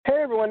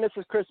Hey everyone, this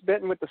is Chris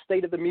Benton with the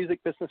State of the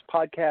Music Business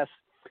podcast.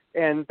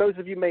 And those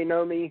of you may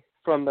know me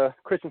from the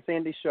Chris and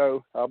Sandy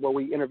show where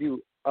we interview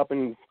up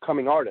and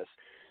coming artists.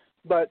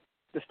 But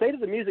the State of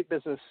the Music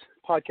Business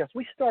podcast,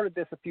 we started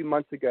this a few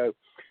months ago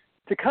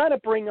to kind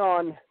of bring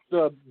on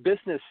the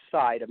business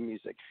side of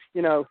music.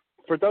 You know,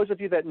 for those of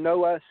you that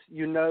know us,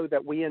 you know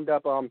that we end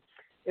up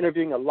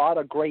interviewing a lot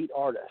of great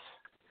artists.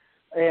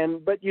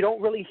 But you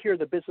don't really hear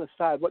the business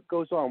side, what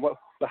goes on, what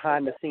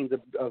behind the scenes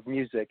of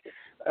music,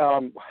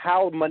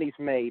 how money's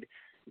made,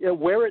 you know,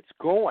 where it's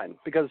going.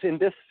 Because in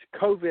this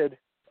COVID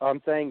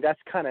thing, that's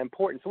kind of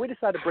important. So we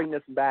decided to bring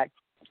this back,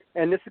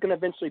 and this is going to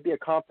eventually be a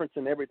conference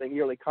and everything,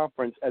 yearly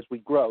conference as we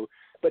grow.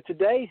 But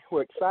today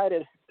we're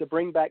excited to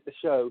bring back the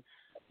show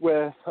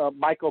with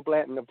Michael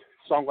Blanton of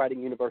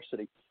Songwriting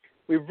University.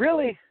 We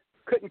really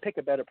couldn't pick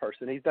a better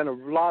person. He's done a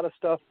lot of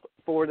stuff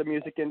for the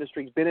music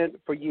industry. He's been in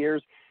it for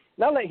years.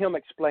 And I'll let him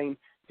explain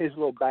his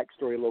little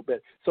backstory a little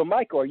bit. So,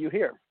 Michael, are you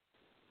here?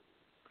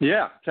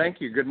 Yeah,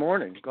 thank you. Good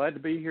morning. Glad to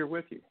be here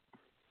with you.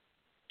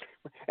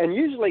 And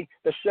usually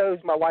the shows,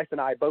 my wife and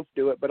I both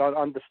do it, but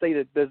on the State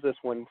of Business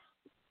one,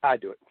 I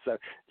do it. So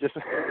just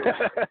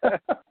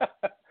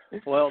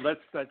Well,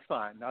 that's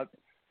fine. I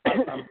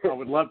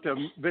would love to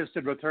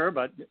visit with her,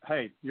 but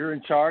hey, you're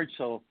in charge,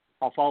 so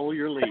I'll follow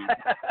your lead.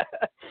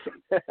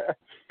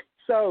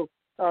 So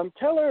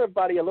tell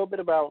everybody a little bit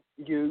about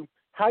you,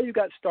 how you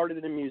got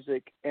started in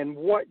music, and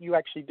what you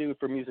actually do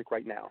for music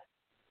right now.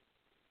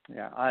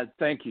 Yeah,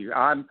 thank you.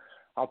 I'll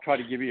try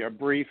to give you a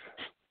brief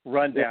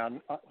rundown.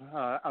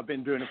 I've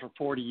been doing it for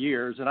 40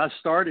 years, and I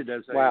started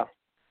as a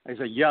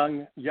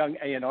young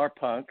A&R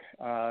punk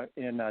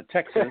in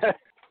Texas,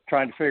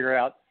 trying to figure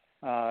out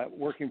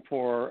working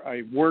for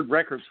a Word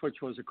Records,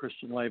 which was a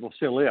Christian label,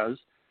 still is,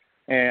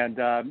 and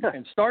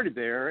started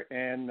there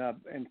and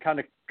kind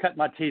of cut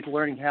my teeth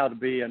learning how to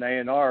be an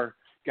A&R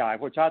guy,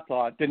 which I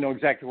thought didn't know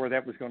exactly where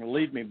that was going to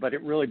lead me, but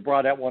it really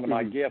brought out one of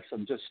my gifts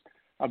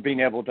of being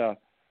able to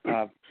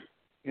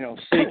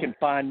seek and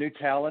find new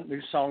talent,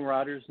 new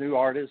songwriters, new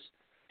artists,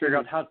 figure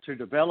out how to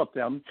develop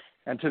them.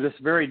 And to this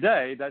very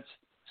day, that's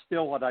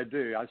still what I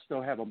do. I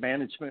still have a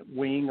management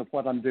wing of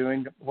what I'm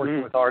doing,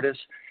 working with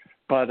artists,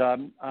 but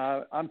I'm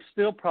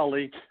still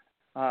probably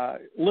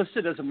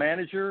listed as a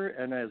manager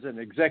and as an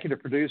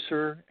executive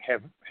producer,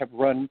 have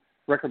run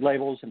record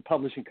labels and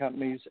publishing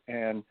companies,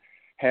 and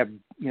have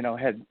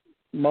had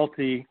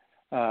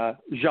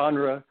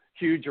multi-genre,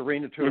 huge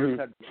arena tours,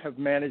 have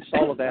managed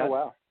all of that. Oh,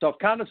 wow. So I've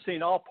kind of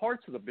seen all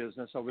parts of the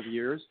business over the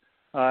years.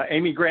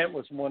 Amy Grant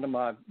was one of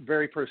my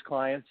very first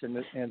clients,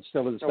 and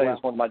still to this day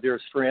is one of my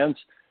dearest friends.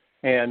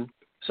 And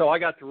so I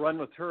got to run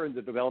with her in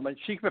the development.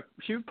 She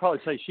would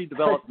probably say she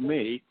developed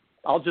me.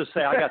 I'll just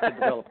say I got to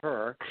develop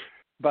her.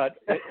 But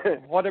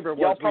whatever it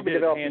was, we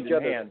did it hand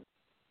in hand.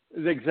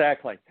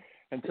 Exactly.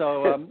 And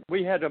so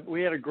we had a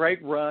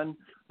great run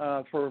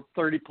for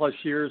 30 plus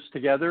years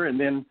together, and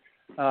then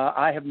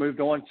I have moved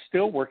on,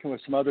 still working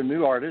with some other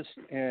new artists,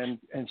 and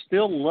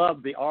still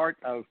love the art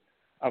of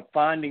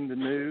finding the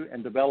new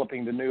and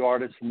developing the new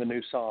artists and the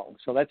new songs.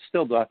 So that's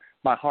still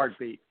my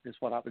heartbeat, is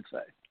what I would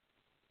say.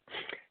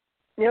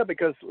 Yeah,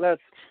 because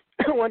that's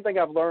one thing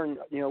I've learned.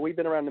 You know, we've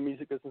been around the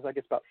music business, I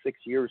guess, about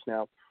 6 years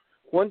now.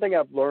 One thing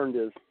I've learned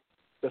is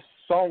the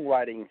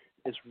songwriting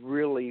is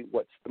really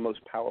what's the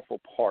most powerful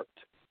part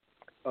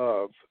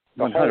of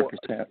the 100%. whole.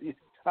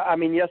 I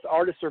mean, yes,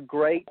 artists are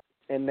great,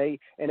 and they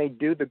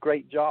do the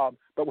great job,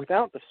 but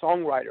without the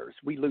songwriters,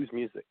 we lose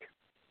music.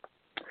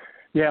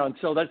 Yeah, and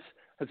so that's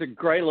a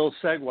great little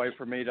segue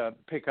for me to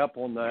pick up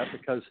on that,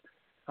 because,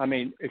 I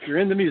mean, if you're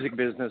in the music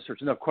business,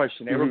 there's no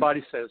question.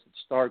 Everybody says it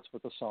starts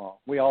with a song.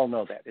 We all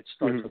know that. It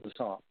starts with a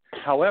song.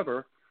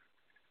 However,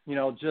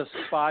 just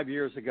 6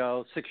 years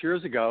ago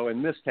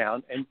in this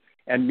town,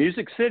 and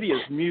Music City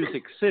is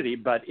Music City,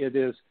 but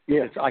its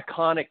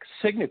iconic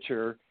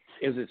signature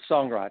is its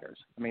songwriters.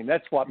 I mean,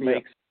 that's what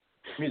makes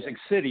Music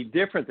City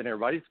different than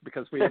everybody's,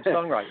 because we have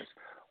songwriters.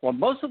 Well,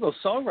 most of those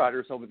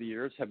songwriters over the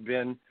years have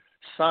been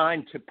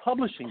signed to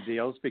publishing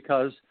deals,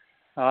 because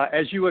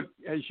as you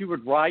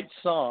would write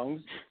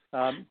songs,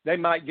 they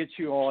might get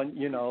you on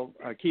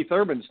Keith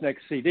Urban's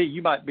next CD.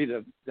 You might be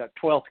the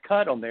 12th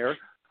cut on there,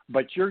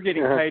 but you're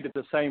getting paid at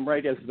the same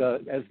rate as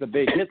the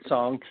big hit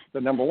song,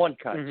 the number one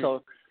cut.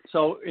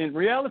 So in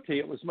reality,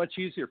 it was much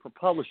easier for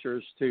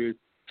publishers to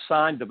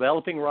sign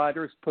developing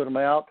writers, put them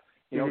out,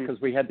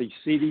 because we had these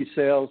CD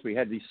sales, we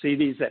had these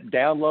CDs that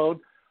download.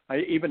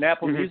 Even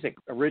Apple Music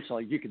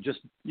originally, you could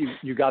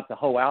you got the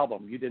whole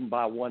album. You didn't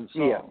buy one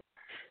song. Yeah.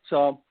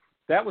 So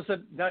that was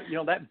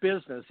that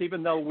business.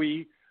 Even though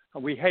we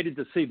hated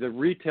to see the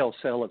retail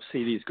sale of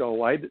CDs go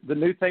away, the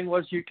new thing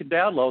was you could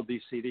download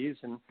these CDs,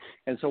 and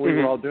so we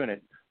were all doing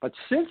it. But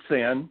since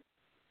then,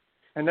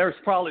 and there's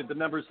probably the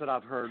numbers that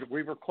I've heard,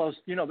 we were close.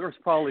 There was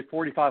probably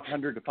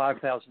 4,500 to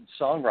 5,000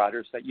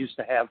 songwriters that used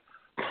to have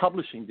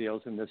publishing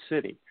deals in this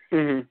city.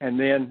 And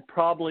then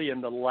probably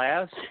in the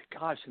last,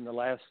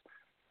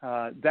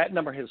 that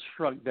number has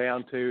shrunk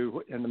down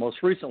to, and the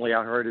most recently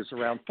I heard is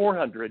around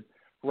 400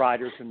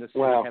 writers in this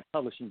city have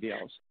publishing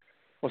deals.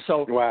 Well,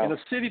 so wow. in a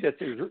city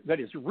that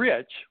is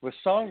rich with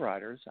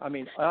songwriters, I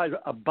mean,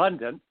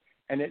 abundant,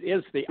 and it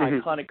is the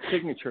iconic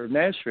signature of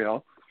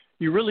Nashville,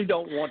 you really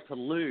don't want to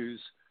lose.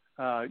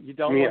 You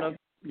don't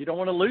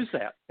want to lose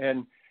that.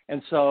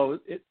 And so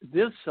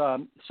this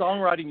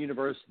Songwriting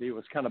University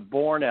was kind of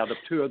born out of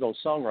two of those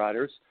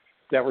songwriters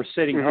that were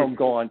sitting home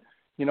going,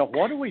 you know,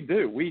 what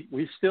do?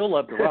 We still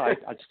love to write.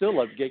 I'd still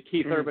love to get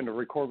Keith Urban to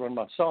record one of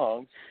my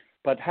songs,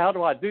 but how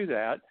do I do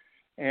that?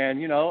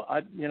 And,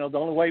 the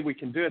only way we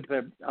can do it,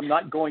 I'm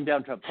not going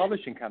down to a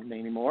publishing company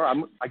anymore.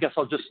 I guess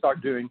I'll just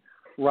start doing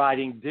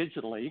writing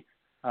digitally,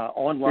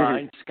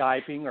 online,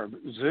 Skyping or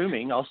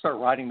Zooming. I'll start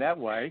writing that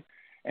way.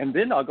 And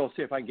then I'll go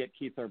see if I can get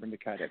Keith Urban to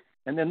cut it.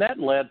 And then that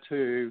led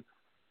to,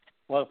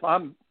 well,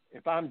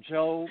 if I'm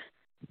Joe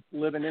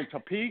living in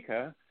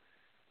Topeka,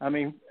 I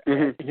mean,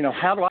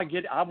 how do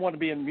I want to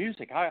be in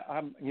music?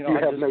 You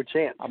have no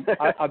chance.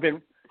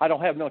 I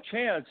don't have no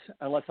chance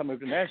unless I move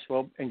to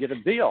Nashville and get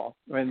a deal.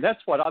 I mean, that's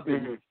what I've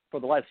been for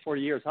the last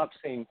 40 years. I've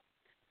seen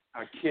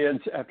kids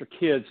after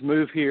kids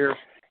move here,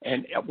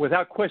 and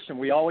without question,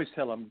 we always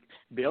tell them,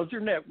 build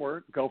your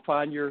network, go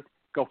find your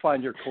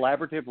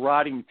collaborative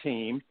writing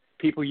team,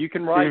 people you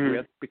can write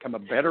with, become a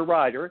better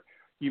writer.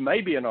 You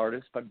may be an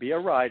artist, but be a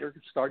writer.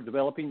 Start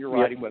developing your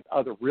writing with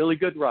other really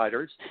good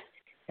writers,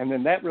 and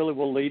then that really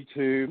will lead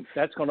to,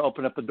 that's going to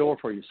open up the door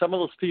for you. Some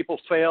of those people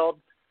failed,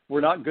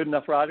 were not good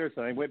enough writers,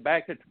 and they went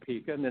back to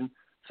Topeka, and then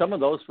some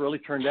of those really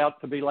turned out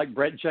to be like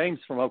Brett James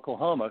from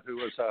Oklahoma, who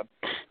was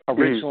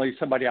originally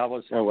somebody I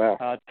was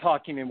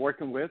talking and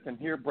working with, and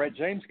here Brett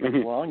James comes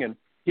along, and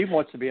he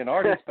wants to be an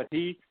artist, but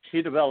he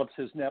develops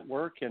his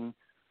network, and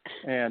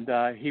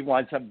he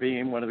winds up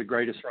being one of the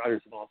greatest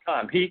writers of all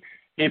time. He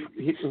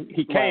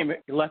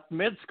left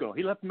med school.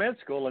 He left med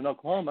school in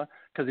Oklahoma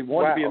because he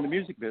wanted to be in the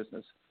music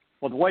business.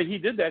 Well, the way he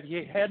did that,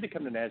 he had to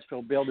come to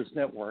Nashville, build his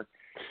network.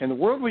 In the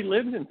world we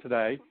live in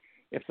today,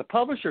 if the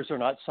publishers are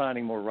not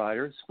signing more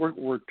writers,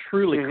 we're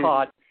truly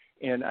caught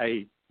in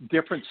a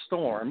different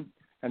storm,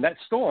 and that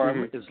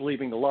storm is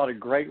leaving a lot of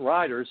great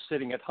writers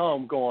sitting at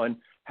home going,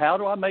 how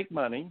do I make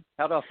money?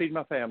 How do I feed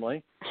my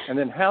family? And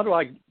then how do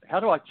I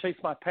chase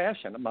my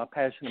passion of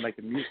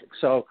making music?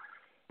 So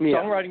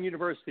Songwriting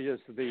University is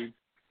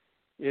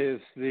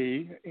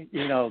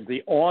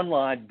the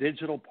online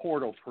digital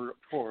portal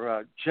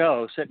for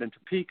Joe sitting in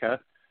Topeka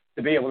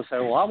to be able to say,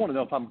 well, I want to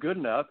know if I'm good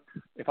enough,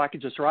 if I could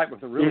just write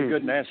with a really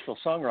good Nashville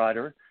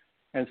songwriter.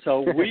 And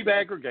so we've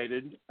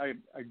aggregated a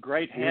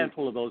great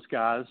handful of those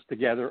guys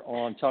together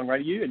on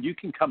Songwriting U, and you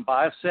can come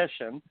by a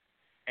session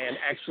and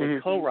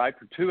actually co-write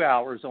for 2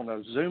 hours on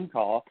a Zoom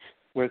call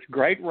with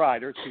great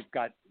writers who've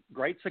got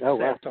great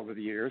success over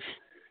the years,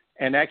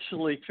 and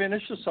actually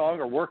finish a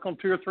song or work on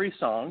 2 or 3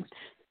 songs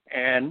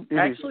and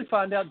actually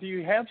find out, do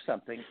you have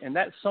something? And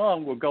that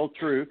song will go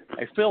through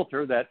a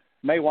filter that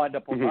may wind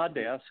up on my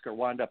desk or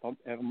wind up on,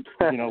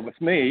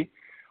 with me,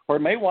 or it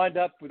may wind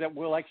up that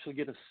we'll actually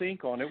get a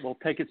sync on it. We'll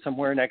take it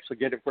somewhere and actually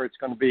get it where it's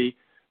going to be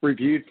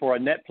reviewed for a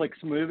Netflix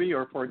movie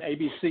or for an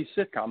ABC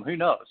sitcom. Who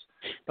knows?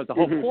 But the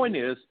whole point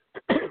is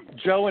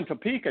Joe in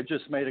Topeka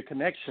just made a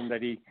connection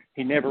that he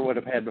never would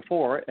have had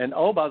before. And,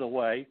 oh, by the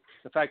way,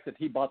 the fact that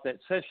he bought that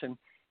session,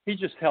 he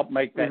just helped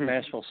make that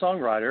Nashville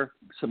songwriter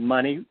some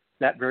money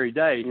that very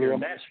day here in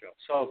Nashville.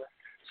 So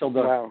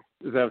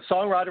the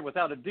songwriter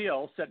without a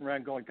deal sitting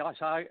around going,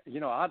 gosh, I'd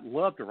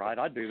love to write.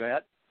 I'd do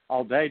that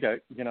all day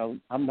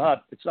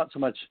it's not so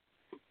much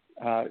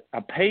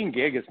a paying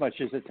gig as much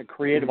as it's a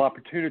creative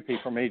opportunity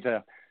for me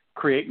to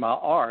create my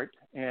art.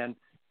 And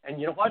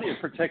you know what?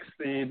 It protects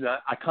the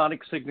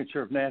iconic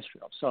signature of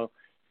Nashville. So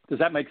does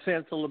that make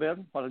sense a little bit?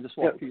 What I just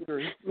walked you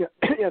through?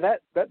 Yeah,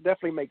 that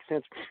definitely makes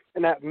sense.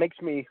 And that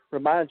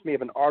reminds me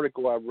of an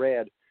article I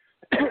read,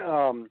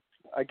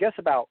 I guess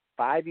about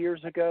 4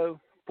 years ago.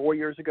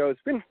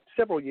 It's been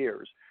several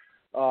years.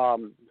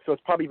 So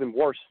it's probably even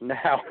worse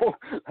now,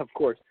 of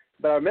course.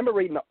 But I remember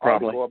reading an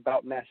article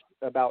about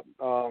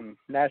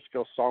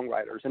Nashville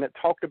songwriters, and it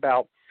talked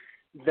about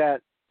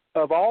that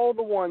of all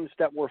the ones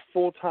that were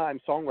full-time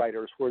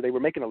songwriters where they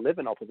were making a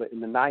living off of it in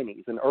the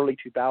 90s and early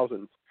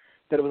 2000s,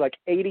 that it was like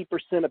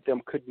 80% of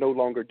them could no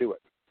longer do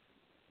it.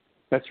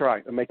 That's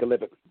right. And make a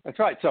living. That's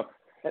right. So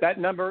that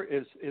number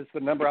is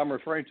the number I'm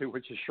referring to,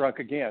 which has shrunk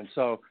again.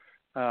 So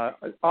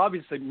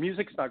obviously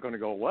music's not going to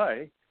go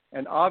away,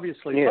 and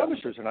obviously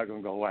publishers are not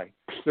going to go away.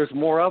 There's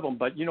more of them,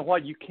 but you know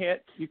what? You can't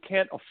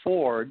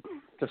afford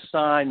to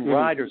sign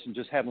writers and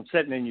just have them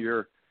sitting in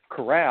your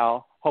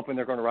corral hoping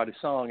they're going to write a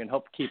song and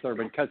hope Keith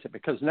Urban cuts it,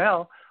 because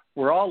now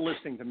we're all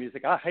listening to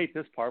music. I hate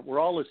this part. We're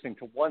all listening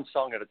to one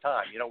song at a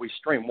time. We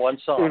stream one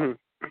song,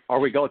 or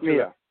we go to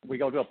a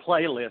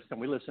playlist and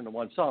we listen to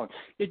one song.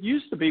 It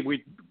used to be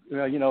in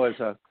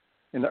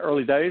the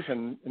early days,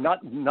 and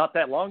not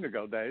that long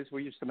ago days,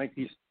 we used to make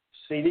these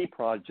CD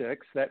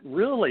projects that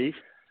really,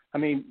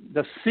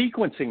 the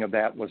sequencing of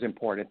that was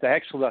important.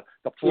 The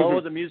flow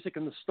of the music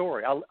and the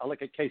story. I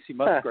look at Casey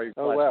Musgrave's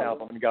last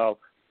album and go,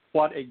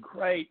 what a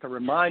great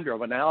reminder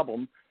of an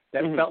album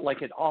that felt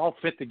like it all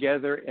fit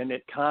together, and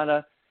it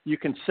you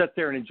can sit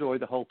there and enjoy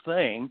the whole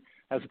thing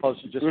as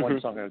opposed to just one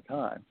song at a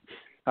time.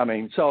 I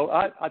mean, so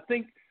I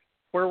think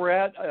where we're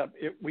at,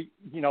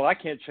 I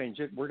can't change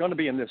it. We're going to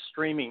be in this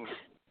streaming.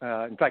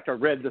 In fact, I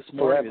read this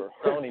morning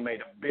that Sony made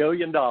 $1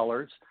 billion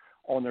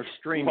on their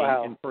streaming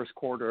in first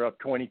quarter of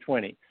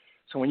 2020.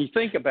 So when you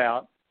think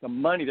about the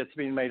money that's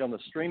being made on the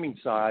streaming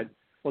side,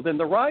 well, then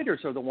the writers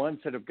are the ones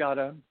that have got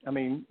to. I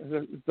mean,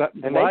 the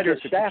writers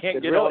that you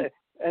can't get really,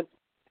 on.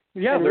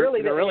 They're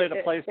really at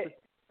a place.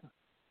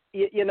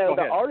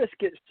 The artists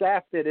get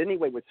shafted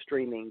anyway with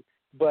streaming,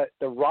 but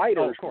the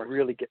writers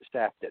really get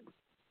shafted.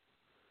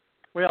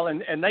 Well,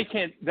 and they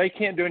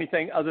can't do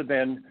anything other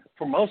than,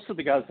 for most of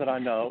the guys that I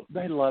know,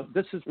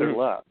 this is their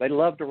love. They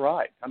love to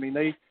write. I mean,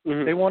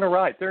 they want to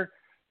write.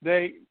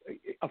 They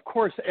of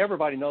course,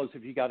 everybody knows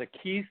if you got a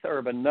Keith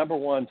Urban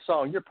 #1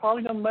 song, you're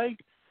probably going to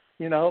make,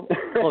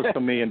 close to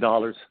 $1 million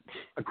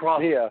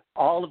across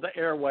all of the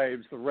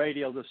airwaves, the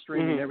radio, the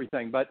streaming,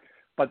 everything. But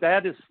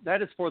that is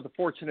for the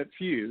fortunate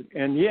few.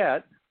 And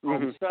yet, all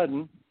of a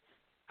sudden,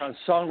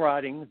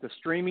 songwriting, the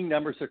streaming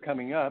numbers are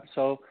coming up.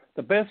 So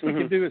the best we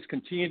can do is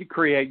continue to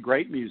create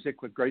great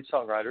music with great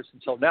songwriters.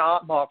 And so now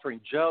I'm offering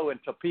Joe and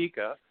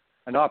Topeka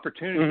an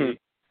opportunity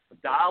to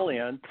dial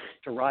in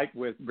to write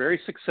with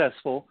very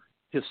successful,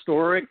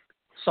 historic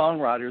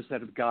songwriters that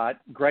have got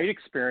great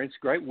experience,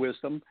 great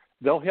wisdom.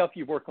 They'll help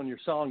you work on your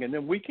song. And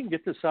then we can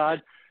get to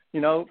decide,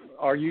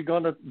 are you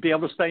going to be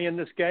able to stay in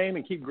this game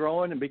and keep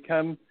growing and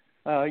become,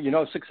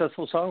 a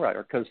successful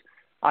songwriter? Because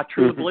I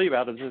truly believe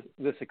out of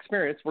this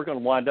experience, we're going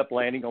to wind up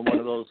landing on one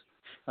of those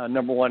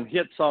 #1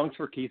 hit songs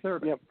for Keith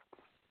Urban. Yep.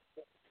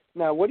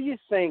 Now, what do you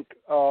think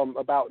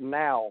about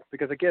now?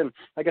 Because, again,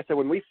 like I said,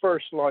 when we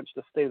first launched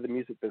the State of the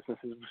Music Business,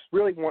 it was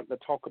really wanting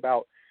to talk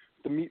about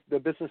the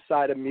business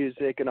side of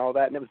music and all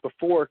that, and it was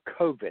before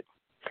COVID.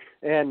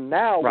 And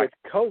now with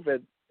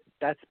COVID,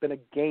 that's been a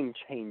game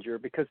changer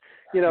because,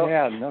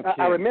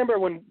 I remember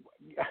when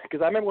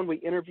we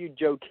interviewed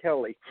Joe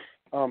Kelly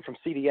from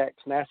CDX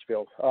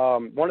Nashville,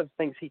 one of the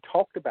things he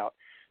talked about,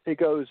 he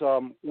goes,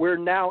 we're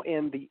now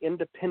in the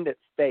independent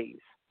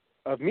phase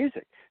of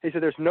music. He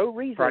said there's no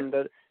reason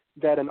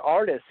that an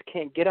artist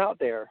can't get out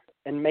there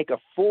and make a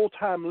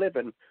full-time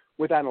living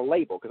without a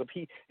label. Because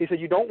he said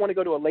you don't want to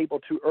go to a label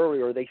too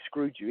early or they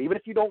screwed you. Even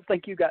if you don't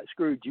think you got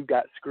screwed, you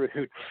got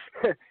screwed.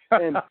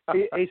 and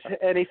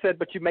he said,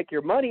 but you make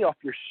your money off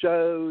your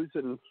shows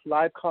and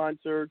live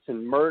concerts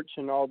and merch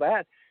and all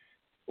that.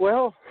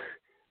 Well,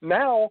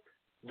 now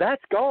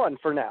that's gone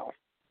for now.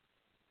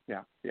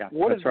 Yeah.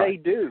 What do they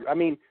do? I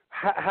mean,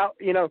 how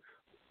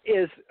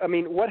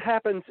what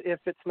happens if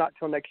it's not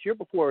till next year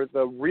before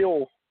the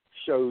real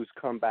shows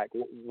come back?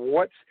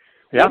 What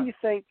do you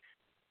think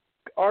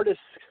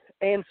artists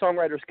and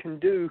songwriters can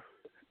do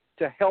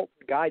to help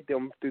guide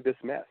them through this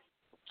mess?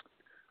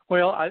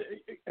 Well,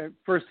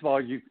 first of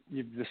all,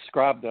 you've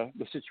described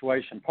the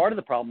situation. Part of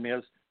the problem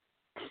is,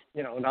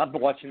 and I've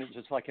been watching it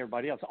just like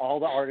everybody else. All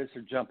the artists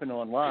are jumping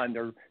online.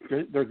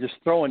 They're just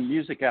throwing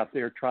music out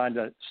there, trying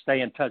to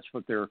stay in touch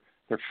with their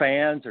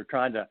fans. They're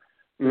trying to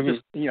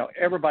just,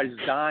 everybody's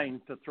dying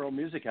to throw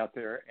music out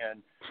there.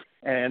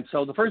 And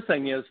so the first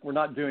thing is we're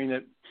not doing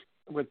it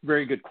with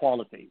very good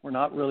quality. We're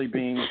not really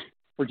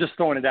we're just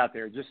throwing it out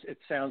there. It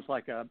sounds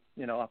like I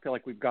feel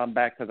like we've gone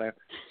back to the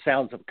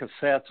sounds of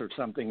cassettes or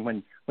something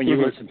when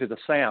you listen to the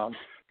sound,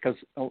 because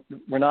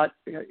we're not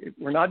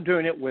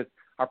doing it with,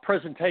 our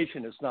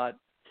presentation is not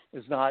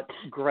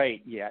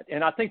great yet.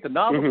 And I think the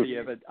novelty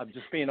of it, of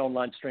just being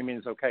online streaming,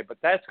 is okay, but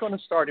that's going to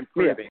start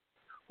improving.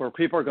 Where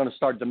people are going to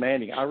start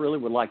demanding. I really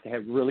would like to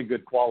have really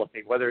good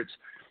quality, whether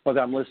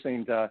I'm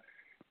listening to,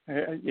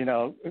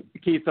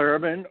 Keith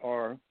Urban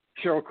or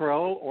Sheryl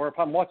Crow, or if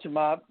I'm watching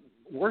my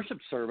worship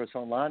service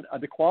online,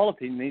 the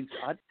quality needs,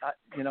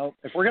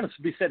 if we're going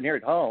to be sitting here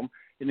at home,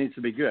 it needs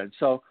to be good.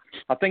 So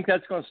I think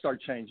that's going to start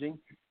changing.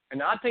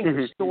 And I think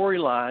the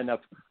storyline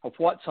of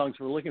what songs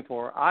we're looking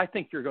for, I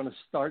think you're going to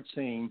start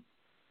seeing,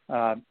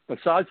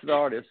 besides the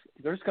artists,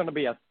 there's going to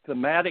be a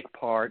thematic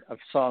part of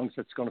songs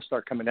that's going to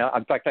start coming out.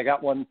 In fact, I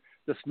got one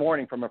this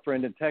morning from a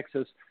friend in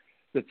Texas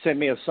that sent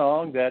me a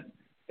song that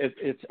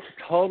it's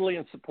totally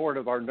in support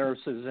of our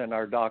nurses and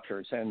our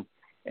doctors. And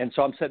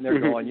so I'm sitting there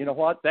going, you know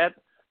what, that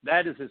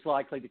is as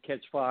likely to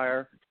catch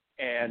fire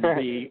and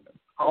be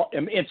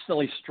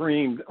instantly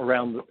streamed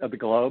around the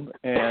globe.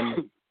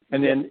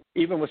 And then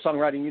even with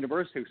Songwriting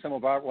University,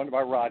 one of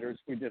our writers,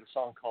 we did a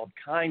song called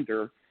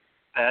Kinder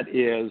that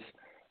is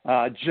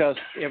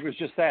it was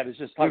just that. It's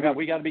just talking about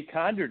we got to be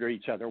kinder to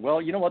each other.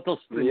 Well, you know what? Those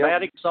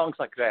thematic songs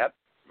like that,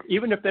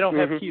 even if they don't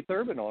have Keith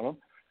Urban on them,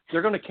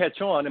 they're going to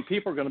catch on, and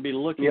people are going to be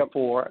looking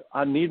for,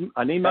 I need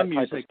my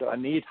music, I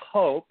need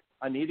hope,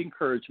 I need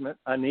encouragement,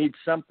 I need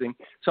something.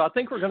 So I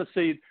think we're going to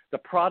see the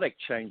product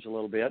change a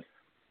little bit.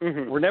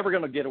 We're never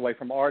going to get away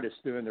from artists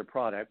doing their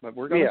product, but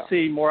we're going to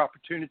see more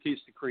opportunities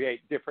to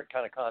create different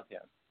kind of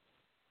content.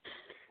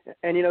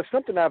 And,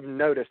 something I've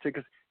noticed,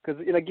 because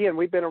again,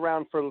 we've been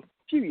around for a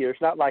few years,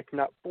 not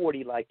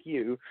 40 like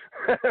you,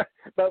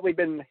 but we've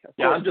been.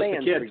 Yeah, I'm just a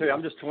kid too.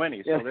 I'm just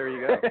 20, so there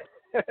you go.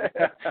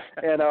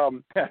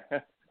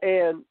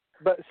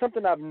 But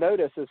something I've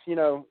noticed is,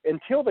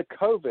 until the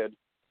COVID,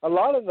 a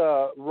lot of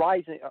the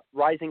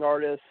rising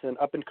artists and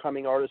up and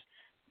coming artists,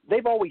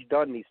 they've always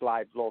done these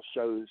live little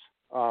shows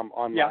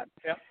online.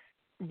 Yeah.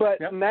 But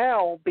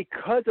now,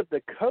 because of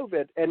the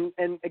COVID,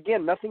 and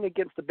again, nothing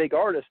against the big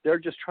artists, they're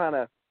just trying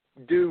to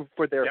do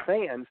for their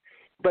fans.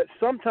 But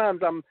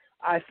sometimes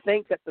I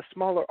think that the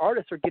smaller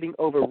artists are getting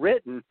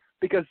overwritten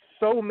because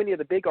so many of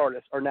the big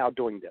artists are now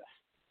doing this.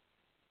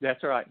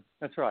 That's right.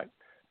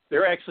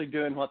 They're actually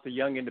doing what the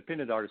young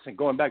independent artists, and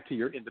going back to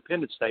your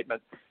independent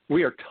statement,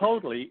 we are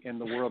totally in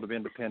the world of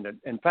independent.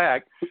 In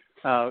fact,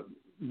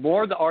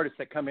 more of the artists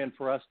that come in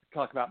for us to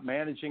talk about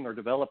managing or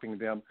developing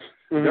them,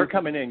 they're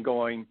coming in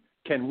going,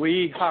 can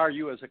we hire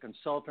you as a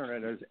consultant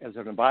and as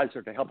an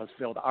advisor to help us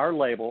build our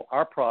label,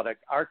 our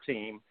product, our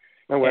team,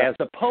 as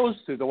opposed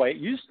to the way it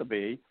used to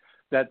be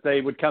that they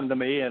would come to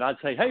me and I'd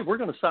say, hey, we're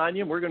going to sign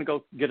you and we're going to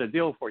go get a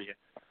deal for you.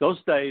 Those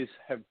days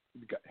have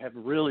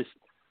really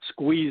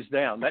squeezed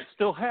down. That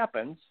still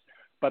happens,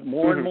 but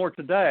more and more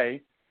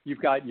today,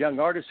 you've got young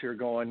artists here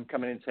coming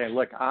in and saying,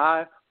 look,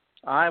 I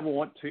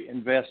want to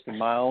invest in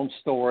my own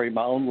story,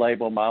 my own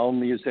label, my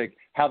own music.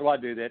 How do I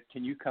do that?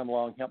 Can you come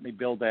along, help me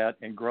build that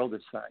and grow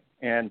this thing?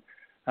 And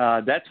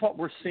that's what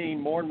we're seeing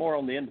more and more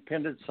on the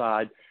independent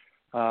side.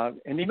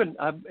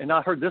 And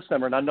I heard this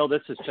number, and I know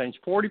this has changed.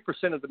 40%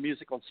 of the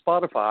music on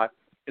Spotify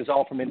is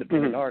all from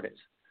independent artists.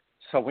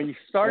 So when you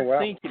start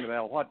thinking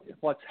about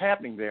what's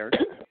happening there,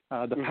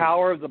 the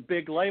power of the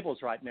big labels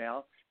right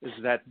now is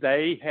that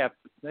they have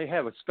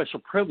a special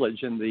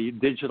privilege in the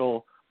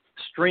digital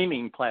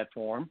streaming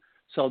platform.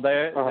 So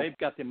they've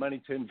got the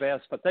money to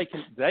invest, but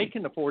they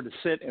can afford to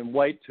sit and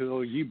wait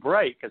till you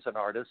break as an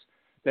artist.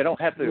 They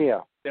don't have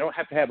to. They don't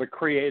have to have a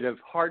creative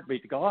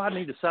heartbeat to go, I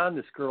need to sign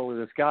this girl or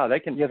this guy. They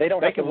can. They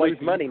don't have to lose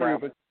money now.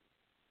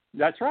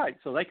 That's right.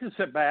 So they can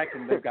sit back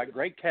and they've got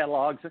great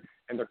catalogs,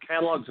 and their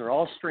catalogs are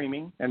all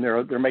streaming, and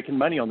they're making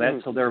money on that.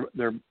 So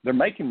they're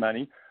making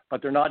money,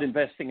 but they're not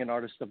investing in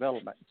artist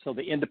development. So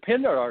the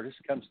independent artist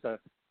comes to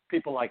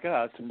people like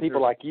us, and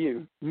people like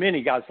you,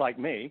 many guys like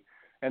me,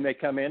 and they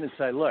come in and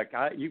say, look,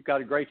 you've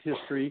got a great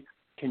history.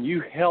 Can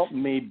you help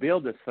me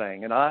build this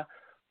thing? And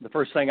the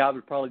first thing I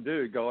would probably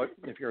do is go,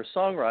 if you're a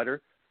songwriter,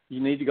 you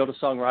need to go to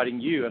Songwriting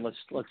U and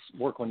let's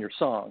work on your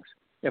songs.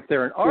 If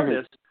they're an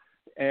artist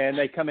and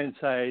they come in and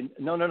say,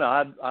 no,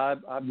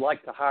 I'd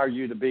like to hire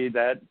you to be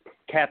that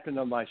captain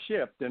of my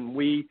ship, then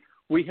we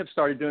have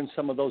started doing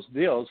some of those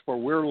deals where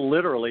we're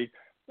literally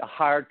a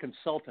hired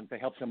consultant to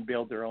help them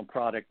build their own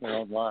product, their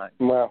own line.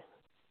 Wow.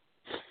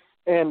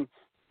 And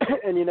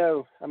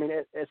I mean,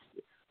 it's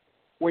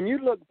when you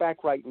look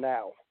back right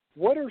now,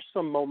 what are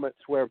some moments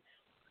where,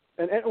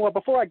 and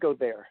before I go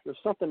there's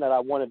something that I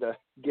wanted to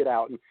get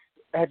out. And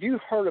have you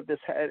heard of this?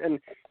 And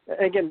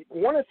again,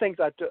 one of the things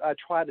I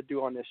try to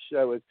do on this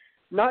show is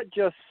not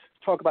just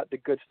talk about the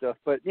good stuff,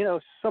 but,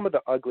 some of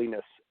the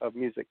ugliness of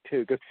music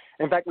too. Because,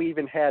 in fact, we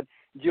even had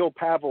Jill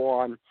Pavel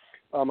on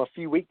a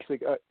few weeks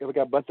ago,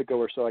 a month ago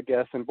or so, I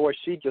guess. And, boy,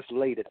 she just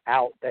laid it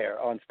out there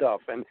on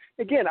stuff. And,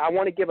 again, I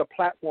want to give a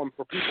platform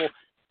for people,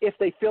 if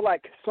they feel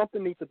like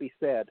something needs to be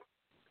said,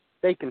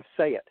 they can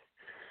say it.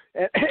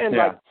 And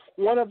like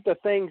one of the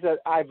things that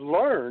I've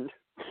learned,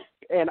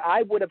 and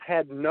I would have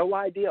had no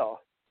idea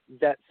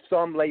that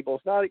some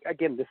labels, now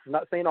again, this is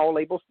not saying all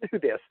labels do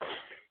this,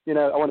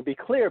 I want to be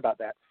clear about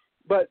that,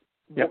 but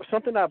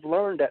something I've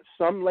learned that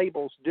some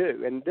labels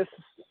do,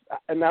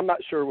 and I'm not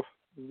sure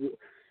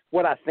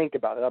what I think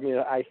about it. I mean,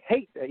 I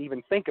hate to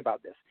even think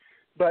about this,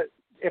 but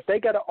if they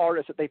got an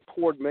artist that they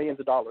poured millions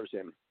of dollars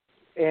in,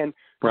 and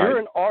you're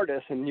an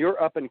artist and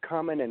you're up and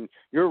coming and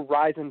you're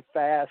rising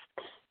fast,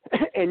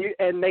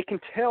 and they can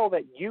tell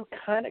that you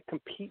kind of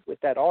compete with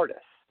that artist.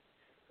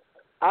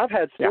 I've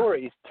had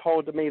stories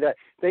told to me that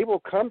they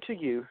will come to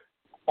you,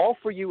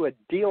 offer you a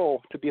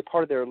deal to be a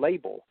part of their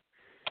label,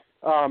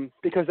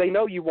 because they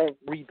know you won't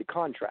read the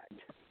contract.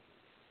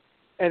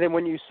 And then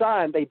when you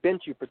sign, they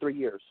bench you for 3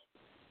 years.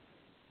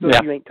 So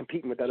you ain't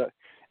competing with that.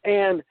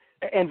 And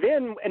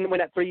then when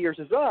that 3 years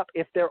is up,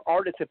 if their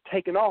artists have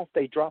taken off,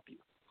 they drop you.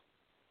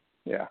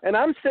 Yeah. And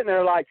I'm sitting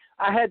there like,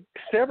 I had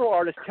several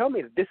artists tell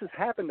me that this has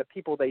happened to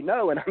people they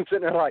know, and I'm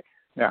sitting there like,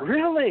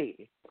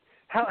 really?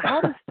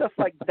 How does stuff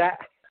like that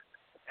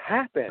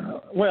happen?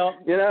 Well,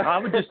 I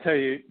would just tell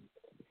you,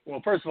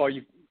 first of all,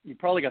 you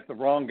probably got the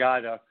wrong guy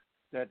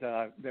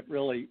that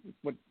really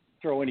would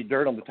throw any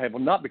dirt on the table.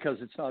 Not because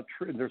it's not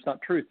true. There's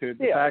not truth to it.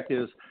 The fact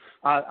is,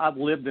 I've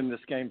lived in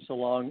this game so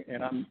long,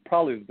 and I'm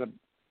probably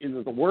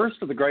either the worst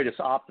or the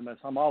greatest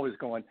optimist. I'm always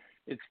going,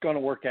 it's going to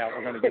work out.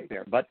 We're going to get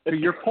there. But to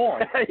your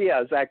point.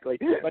 Yeah, exactly.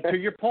 But to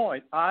your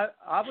point, I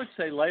would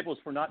say labels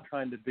were not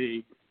trying to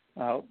be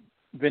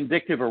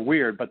vindictive or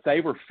weird, but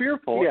they were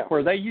fearful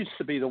where they used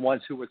to be the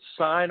ones who would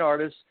sign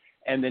artists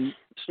and then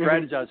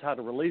strategize how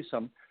to release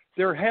them.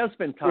 There has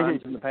been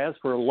times in the past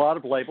where a lot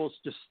of labels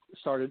just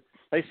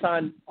they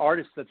signed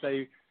artists that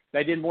they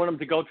didn't want them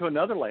to go to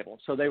another label.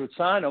 So they would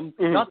sign them,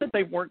 not that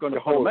they weren't going to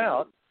put them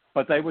out,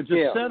 but they would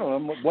just send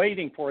them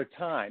waiting for a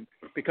time,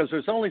 because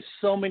there's only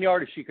so many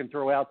artists you can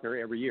throw out there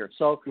every year.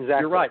 So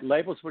you're right.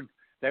 Labels would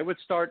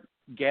start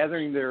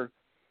gathering their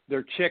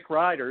their chick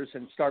writers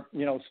and start,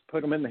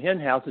 put them in the hen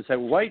house and say,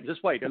 wait,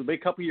 just wait. It'll be a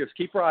couple of years.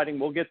 Keep writing.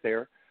 We'll get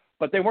there.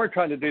 But they weren't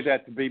trying to do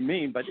that to be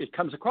mean, but it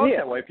comes across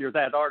that way if you're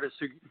that artist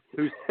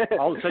who's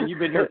all of a sudden you've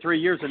been here 3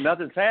 years and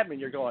nothing's happening.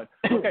 You're going,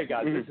 okay,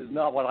 guys, this is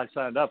not what I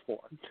signed up for.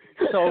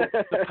 So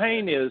the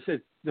pain is,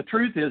 the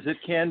truth is it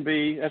can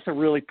be, that's a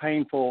really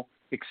painful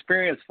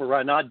experience for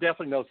right now. I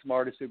definitely know some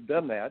artists who've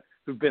done that,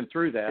 who've been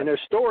through that. And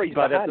there's stories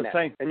behind that.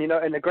 And,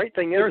 and the great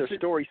thing is there's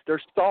stories,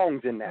 there's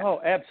songs in that.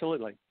 Oh,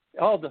 absolutely.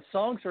 Oh, the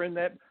songs are in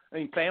that. I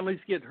mean, families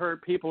get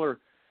hurt. People are,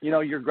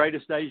 your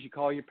greatest days, you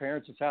call your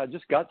parents and say, I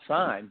just got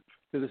signed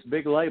to this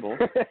big label.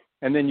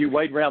 And then you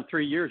wait around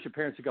 3 years, your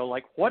parents will go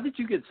like, what did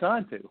you get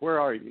signed to? Where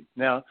are you?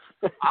 Now,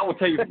 I will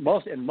tell you,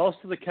 in most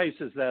of the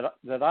cases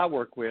that I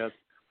work with,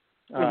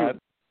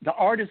 the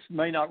artists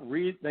may not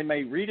read, they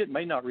may read it,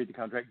 may not read the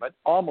contract, but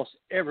almost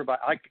everybody,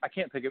 I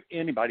can't think of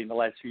anybody in the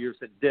last few years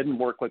that didn't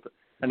work with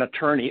an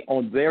attorney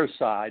on their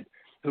side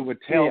who would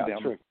tell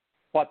them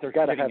what they're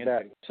getting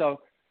into.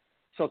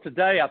 So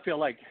today I feel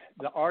like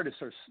the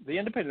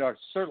independent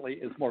artist certainly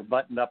is more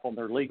buttoned up on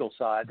their legal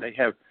side. They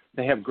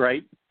have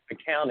great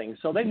accounting,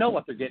 so they know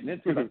what they're getting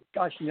into. But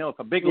gosh, if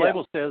a big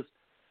label says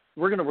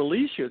we're going to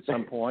release you at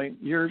some point,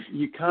 you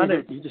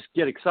just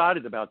get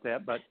excited about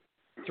that. But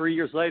 3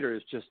 years later,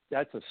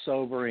 that's a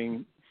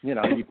sobering.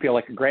 You feel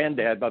like a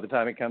granddad by the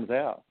time it comes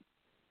out.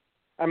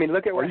 I mean,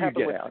 look at what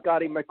happened with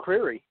Scotty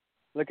McCreery.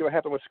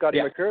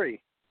 McCreery.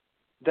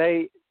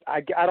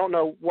 I don't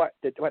know what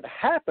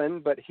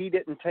happened, but he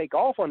didn't take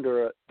off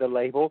under the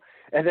label,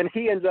 and then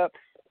he ends up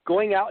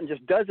going out and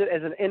just does it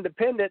as an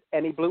independent,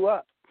 and he blew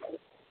up.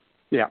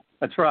 Yeah,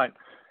 that's right,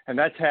 and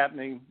that's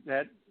happening.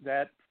 That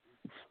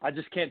I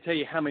just can't tell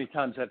you how many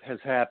times that has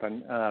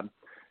happened.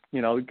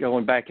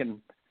 Going back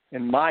in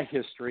my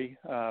history,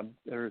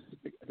 there's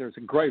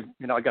a great.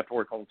 I got to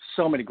work on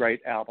so many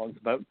great albums,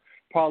 but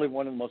probably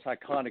one of the most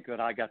iconic that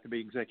I got to be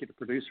executive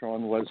producer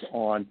on was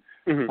on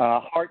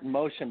Heart in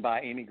Motion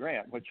by Amy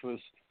Grant, which was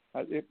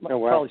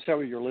probably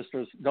several of your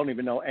listeners don't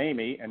even know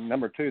Amy, and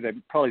number two, they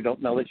probably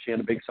don't know that she had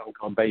a big song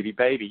called Baby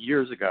Baby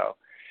years ago.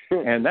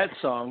 And that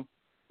song,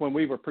 when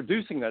we were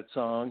producing that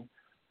song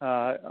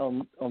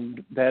on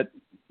that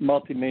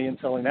multi-million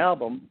selling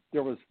album,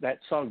 there was that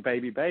song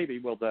Baby Baby.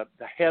 Well, the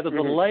head of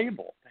the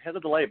label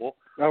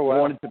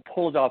wanted to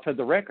pull it off of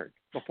the record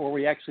before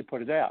we actually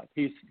put it out.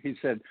 He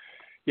said,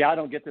 yeah, I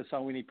don't get this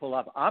song. We need to pull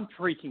up. I'm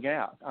freaking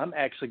out. I'm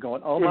actually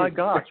going, oh, my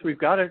gosh, we've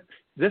got to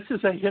 – this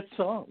is a hit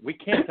song. We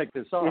can't take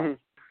this off.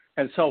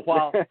 And so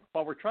while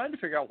we're trying to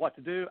figure out what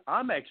to do,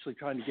 I'm actually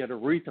trying to get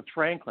Aretha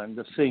Franklin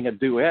to sing a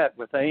duet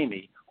with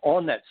Amy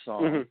on that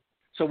song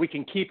so we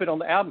can keep it on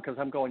the album, because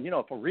I'm going, if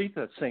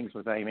Aretha sings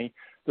with Amy,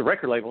 the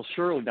record label's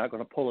surely not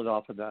going to pull it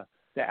off of the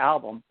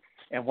album.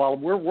 And while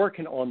we're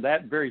working on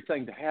that very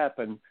thing to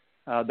happen,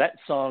 that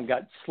song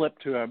got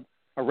slipped to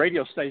a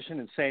radio station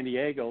in San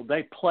Diego.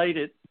 They played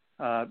it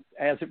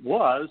as it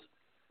was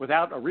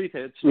without Aretha.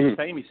 It's just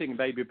Amy singing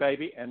Baby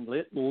Baby, and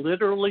it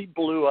literally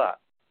blew up.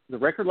 The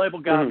record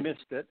label guy missed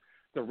it.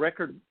 The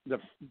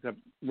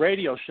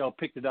radio show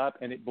picked it up,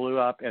 and it blew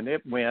up, and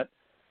it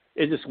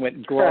just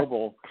went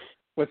global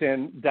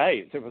within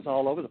days. It was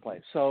all over the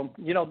place. So,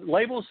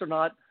 labels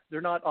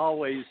they're not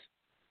always,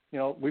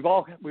 we've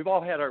all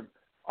had our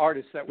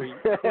artists that we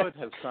could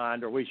have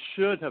signed or we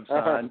should have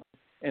signed.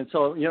 And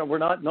so,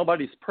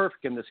 nobody's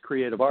perfect in this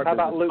creative art business.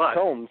 How about Luke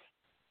Combs?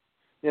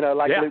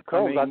 Luke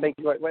Combs, I think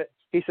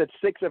he said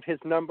 6 of his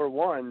number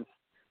ones,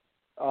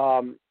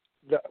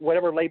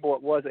 whatever label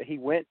it was that he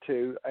went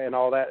to and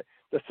all that,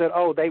 they said,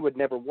 they would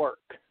never work.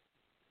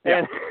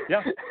 And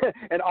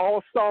and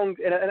all songs,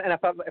 and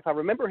if I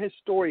remember his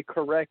story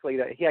correctly,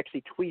 that he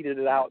actually tweeted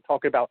it out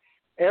talking about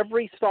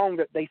every song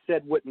that they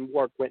said wouldn't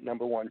work went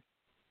number one.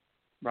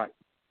 Right.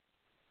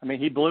 I mean,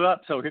 he blew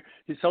up. So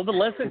the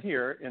lesson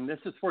here, and this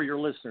is for your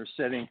listeners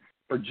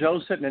for Joe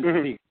sitting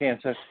in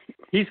Kansas,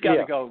 he's got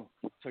to go,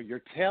 so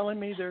you're telling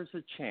me there's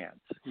a chance.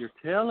 You're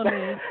telling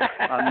me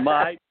I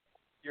might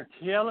do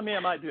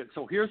it.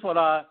 So here's what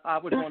I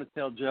would want to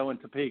tell Joe in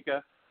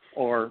Topeka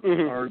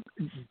or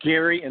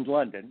Gary in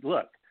London.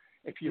 Look,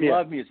 if you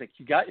love music,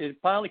 it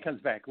finally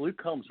comes back.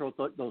 Luke Combs wrote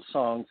those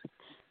songs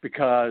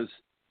because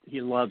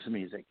he loves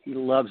music. He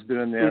loves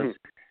doing this.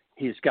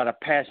 He's got a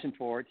passion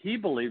for it. He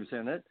believes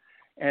in it.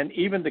 And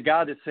even the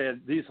guy that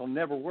said, these will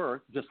never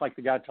work, just like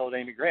the guy told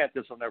Amy Grant,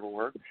 this will never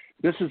work,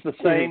 this is the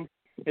same.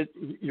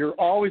 You're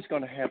always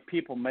going to have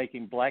people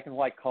making black and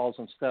white calls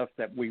on stuff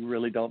that we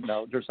really don't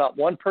know. There's not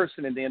one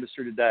person in the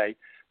industry today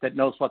that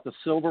knows what the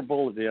silver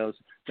bullet is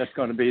that's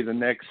going to be the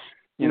next,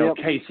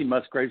 Casey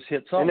Musgrave's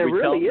hit song. And there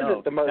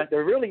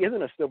really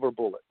isn't a silver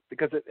bullet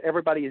because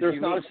everybody is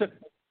unique.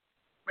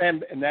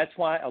 And that's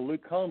why a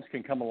Luke Combs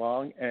can come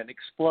along and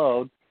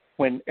explode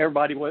when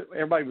everybody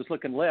was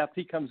looking left.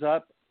 He comes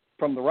up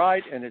from the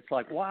right, and it's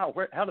like, wow,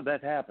 how did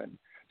that happen?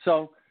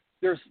 So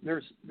there's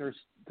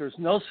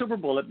no silver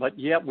bullet, but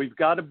yet we've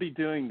got to be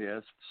doing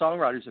this.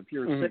 Songwriters, if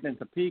you're sitting in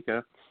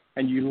Topeka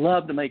and you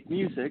love to make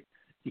music,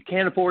 you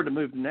can't afford to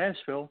move to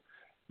Nashville,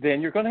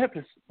 then you're going to have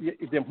to.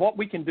 Then what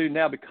we can do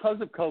now, because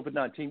of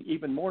COVID-19,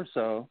 even more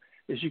so,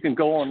 is you can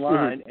go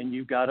online and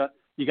you gotta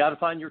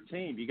find your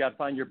team. You gotta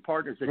find your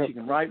partners that you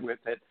can write with.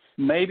 That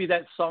maybe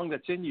that song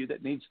that's in you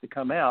that needs to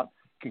come out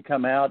can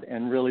come out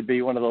and really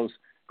be one of those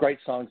great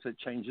songs that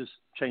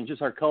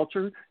changes our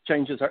culture,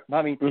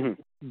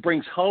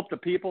 brings hope to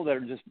people that are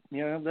just,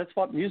 that's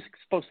what music's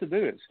supposed to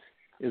do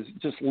is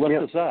just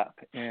lift us up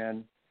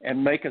and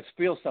make us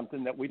feel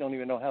something that we don't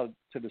even know how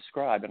to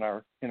describe in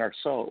our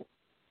soul.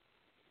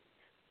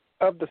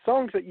 Of the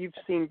songs that you've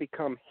seen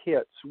become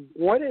hits,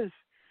 what is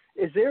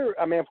there,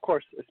 of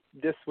course,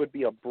 this would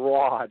be a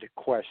broad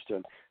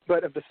question,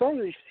 but of the songs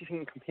that you've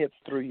seen become hits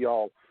through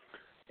y'all,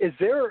 is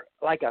there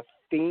like a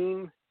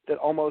theme that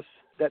almost,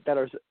 that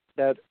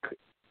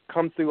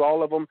come through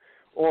all of them,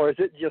 or is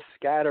it just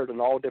scattered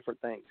in all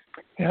different things?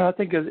 Yeah, I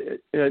think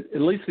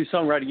at least through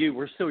Songwriting U,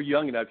 we're still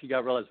young enough. You got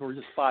to realize we're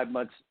just 5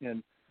 months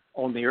in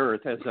on the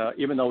earth. As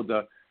even though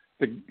the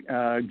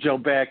Joe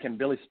Beck and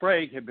Billy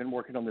Sprague have been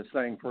working on this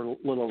thing for a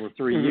little over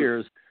 3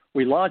 years,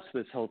 we launched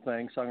this whole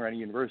thing, Songwriting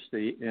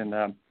University, in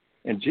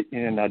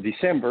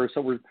December.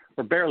 So we're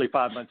barely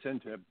 5 months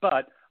into it.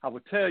 But I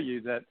would tell you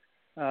that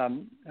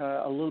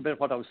a little bit of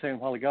what I was saying a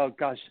while ago.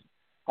 Gosh,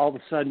 all of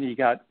a sudden you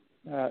got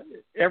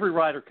every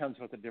writer comes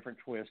with a different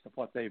twist of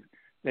what they've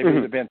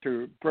either been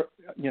through,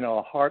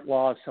 a heart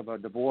loss of a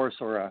divorce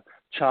or a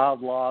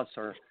child loss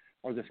or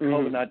this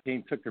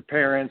COVID-19 took their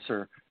parents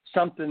or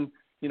something.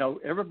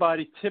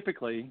 Everybody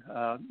typically,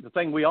 the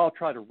thing we all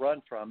try to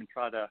run from and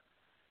try to,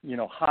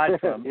 hide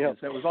from is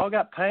that we've all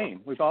got pain.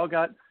 We've all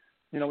got,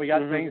 we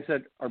got things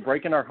that are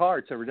breaking our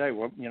hearts every day.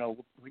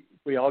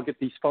 We all get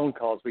these phone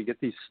calls, we get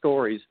these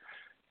stories.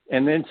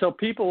 And then so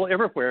people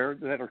everywhere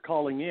that are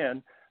calling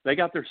in, they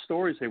got their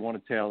stories they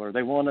want to tell, or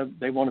they want to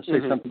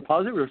say something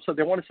positive, or so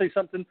they want to say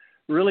something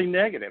really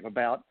negative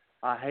about,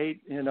 I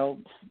hate,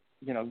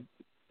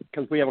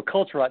 because we have a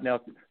culture right now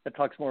that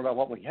talks more about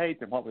what we hate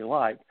than what we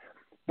like.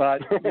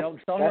 But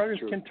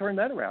songwriters can turn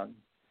that around.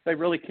 They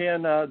really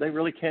can. They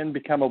really can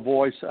become a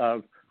voice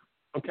of,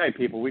 okay,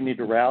 people, we need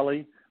to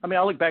rally. I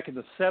look back in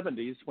the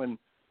 '70s when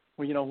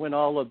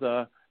all of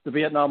the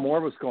Vietnam War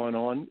was going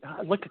on.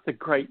 Look at the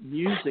great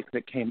music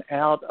that came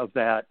out of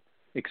that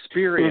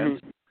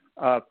experience.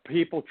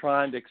 People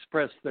trying to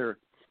express their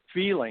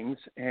feelings,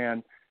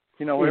 and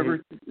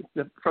from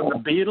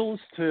the Beatles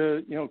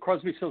to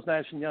Crosby, Stills,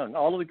 Nash and Young,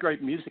 all of the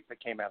great music that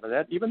came out of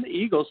that. Even the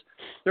Eagles,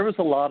 it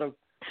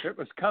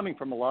was coming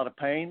from a lot of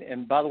pain.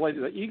 And by the way,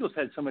 the Eagles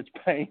had so much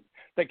pain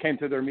that came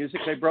through their music,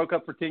 they broke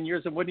up for 10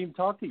 years and wouldn't even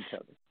talk to each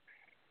other.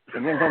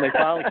 And then when they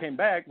finally came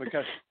back, and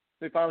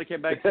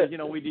said,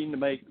 we need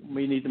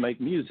to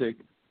make music.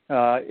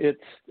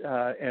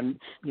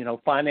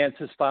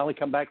 Finances finally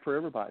come back for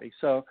everybody.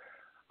 So.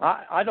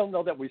 I don't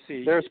know that we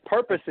see. There's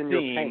purpose in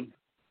your pain.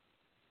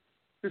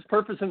 There's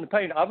purpose in the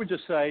pain. I would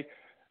just say,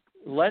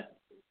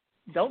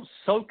 don't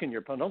soak in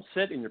your pain. Don't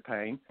sit in your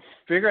pain.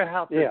 Figure out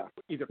how to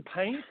either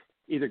paint,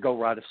 either go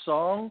write a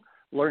song,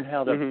 learn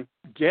how to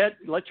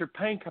let your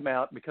pain come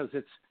out because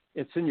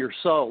it's in your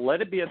soul.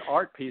 Let it be an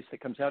art piece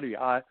that comes out of you.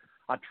 I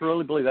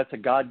truly believe that's a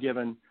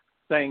God-given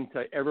thing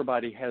to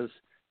everybody. Has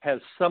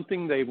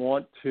something they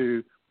want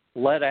to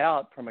let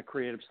out from a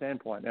creative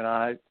standpoint. And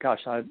I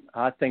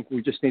think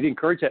we just need to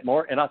encourage that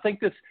more. And I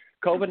think this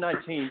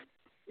COVID-19,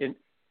 it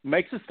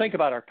makes us think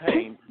about our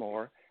pain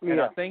more.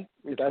 And I think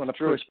it's going to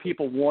push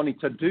people wanting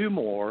to do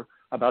more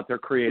about their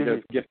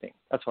creative gifting.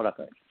 That's what I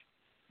think.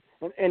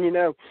 And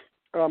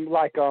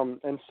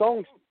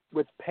songs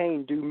with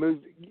pain do move.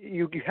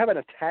 You have an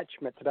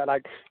attachment to that.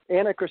 Like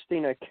Anna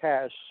Christina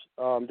Cash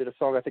did a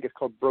song, I think it's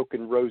called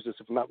Broken Roses,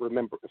 if I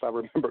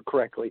remember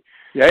correctly.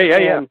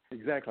 Yeah,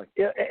 exactly.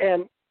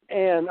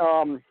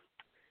 And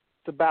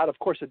it's about, of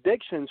course,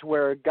 addictions,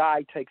 where a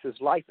guy takes his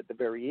life at the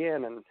very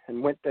end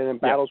and went there and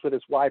battles with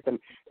his wife.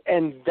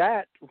 And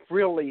that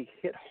really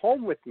hit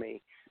home with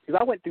me because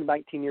I went through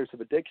 19 years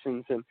of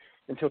addictions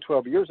until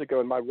 12 years ago.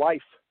 And my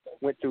wife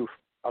went through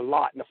a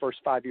lot in the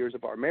first 5 years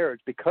of our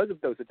marriage because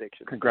of those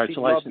addictions. Congratulations,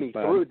 she loved me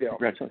through them.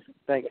 Congratulations.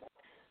 Thank you.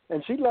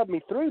 And she loved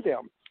me through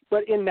them.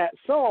 But in that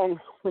song,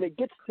 when it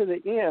gets to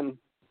the end,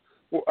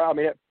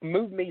 it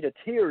moved me to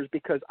tears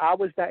because I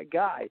was that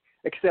guy,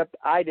 except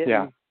I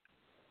didn't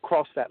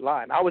cross that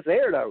line. I was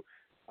there though.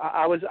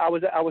 I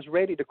was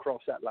ready to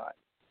cross that line,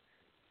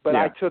 but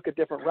I took a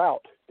different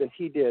route than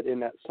he did in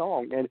that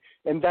song,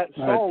 and that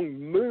song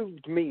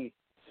moved me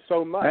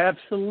so much.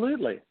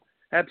 Absolutely.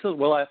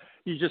 Well,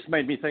 you just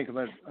made me think of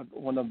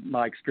one of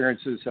my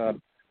experiences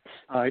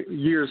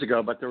years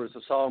ago. But there was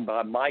a song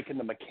by Mike and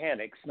the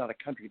Mechanics, not a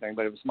country thing,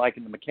 but it was Mike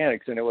and the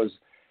Mechanics, and it was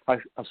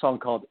a song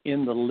called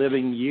In the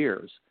Living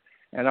Years.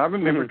 And I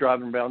remember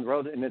driving down the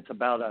road, and it's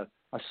about a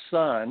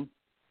son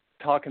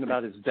talking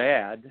about his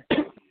dad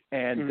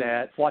and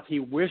that what he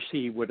wished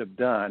he would have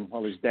done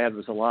while his dad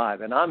was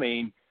alive. And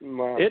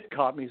it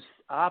caught me.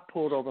 I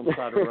pulled over on the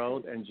side of the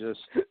road and just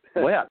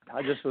wept.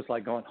 I just was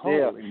like going,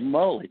 holy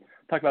moly.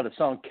 Talk about a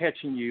song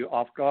catching you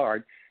off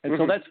guard. And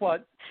so that's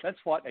what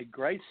a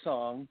great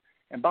song.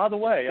 And by the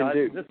way,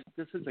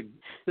 this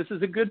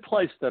is a good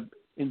place to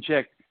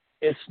inject.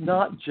 it's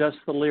not just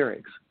the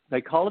lyrics.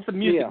 They call it the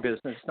music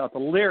business, not the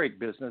lyric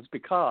business,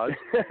 because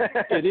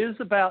it is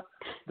about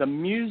the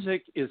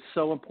music is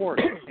so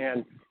important.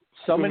 And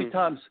so many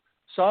times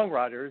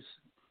songwriters,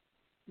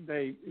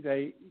 they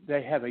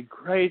have a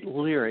great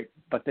lyric,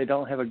 but they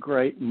don't have a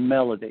great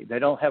melody. They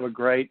don't have a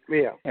great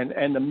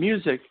and the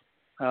music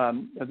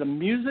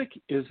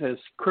is as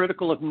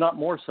critical, if not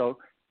more so.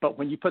 But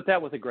when you put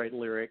that with a great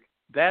lyric,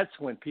 that's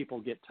when people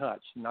get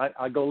touched. And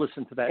I go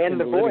listen to that and in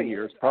the living voice.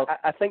 years.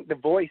 I think the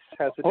voice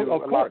has to do a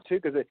lot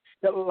too, because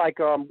like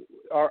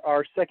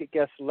our second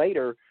guest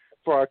later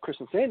for our Chris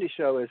and Sandy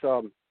show is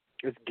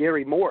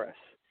Gary Morris,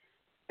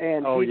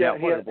 and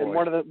and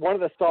one of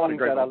the songs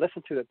that I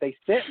listened to that they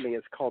sent me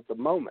is called "The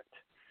Moment,"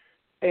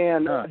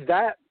 and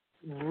that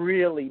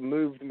really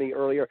moved me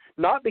earlier.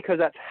 Not because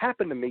that's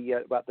happened to me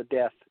yet about the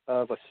death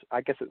of I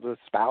guess it was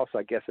a spouse.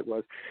 I guess it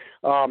was,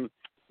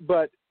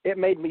 but it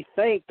made me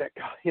think that,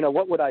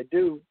 what would I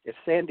do if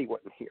Sandy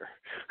wasn't here?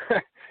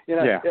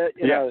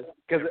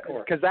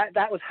 Because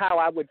that was how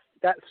I would.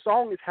 That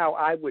song is how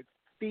I would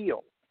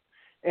feel,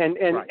 and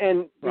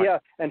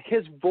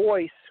his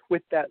voice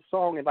with that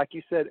song, and like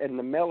you said, and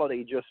the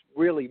melody just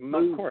really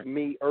moved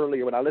me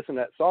earlier when I listened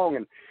to that song,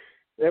 and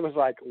it was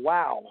like,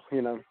 wow,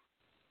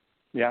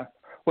 Yeah.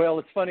 Well,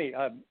 it's funny,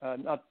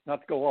 not to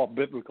go all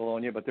biblical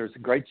on you, but there's a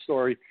great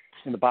story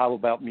in the Bible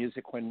about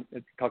music when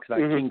it talks about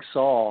King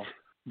Saul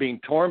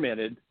being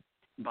tormented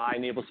by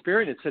an evil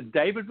spirit. It said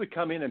David would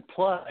come in and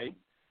play,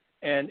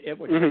 and it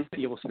would take the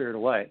evil spirit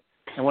away.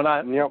 And when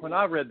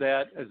I read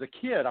that as a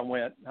kid,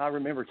 I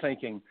remember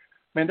thinking,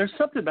 man, there's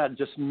something about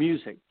just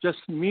music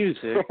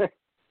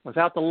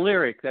without the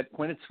lyric that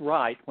when it's the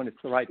right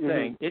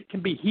thing, it can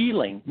be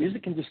healing.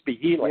 Music can just be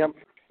healing. Yep.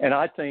 And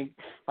I think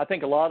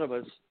a lot of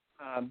us,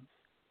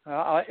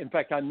 in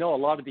fact, I know a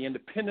lot of the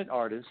independent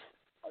artists,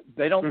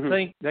 they don't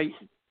think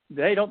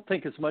they don't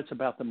think as much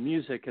about the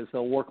music as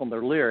they'll work on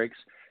their lyrics,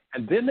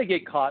 and then they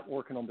get caught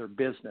working on their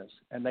business,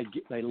 and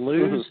they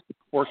lose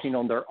working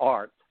on their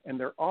art. And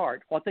their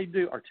art, what they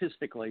do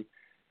artistically,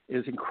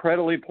 is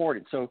incredibly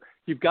important. So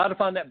you've got to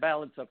find that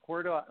balance of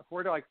where do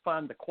I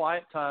find the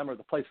quiet time or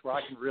the place where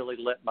I can really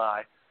let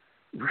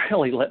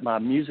my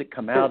music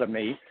come out of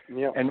me.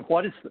 And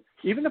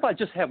even if I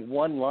just have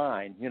one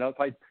line,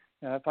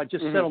 if I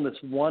just sit on this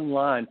one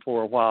line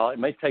for a while, it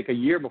may take a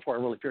year before I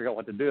really figure out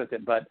what to do with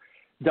it, but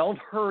don't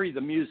hurry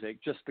the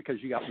music just because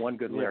you got one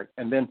good lyric.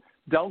 And then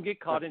don't get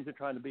caught into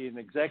trying to be an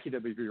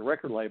executive of your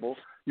record label,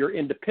 your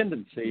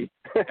independency,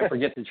 and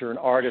forget that you're an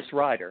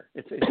artist-writer.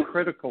 It's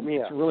critical.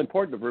 It's really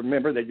important to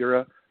remember that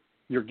you're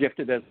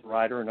gifted as a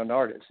writer and an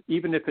artist.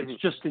 Even if it's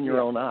just in your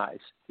own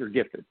eyes, you're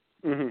gifted.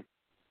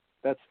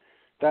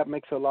 That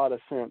makes a lot of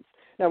sense.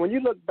 Now, when you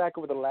look back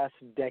over the last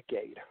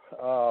decade,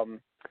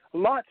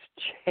 lots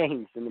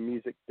changed in the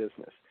music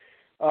business.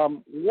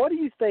 What do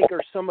you think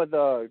are some of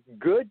the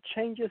good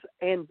changes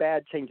and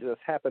bad changes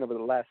that's happened over the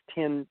last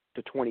 10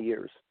 to 20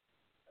 years?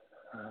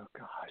 Oh,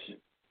 gosh,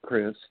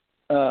 Chris,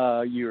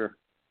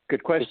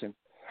 good question.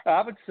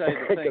 I would say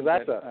the thing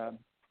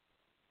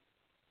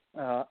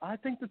I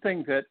think the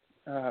thing that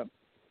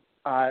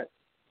I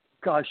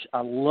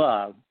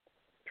love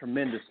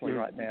tremendously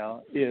right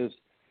now is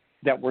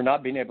that we're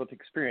not being able to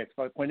experience.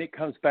 But when it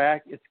comes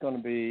back, it's going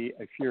to be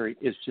a fury.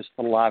 It's just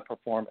the live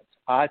performance.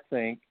 I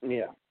think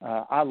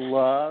I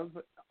love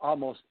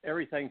almost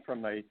everything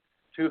from a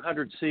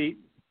 200-seat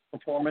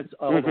performance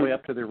all the way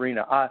up to the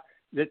arena.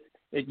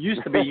 It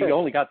used to be you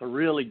only got the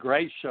really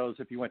great shows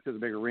if you went to the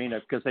big arena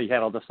because they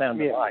had all the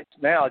sound and lights.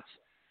 Now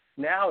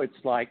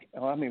it's like,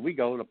 we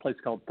go to a place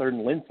called 3rd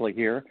and Lindsley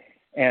here,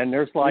 and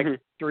there's like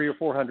 300 or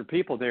 400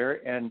 people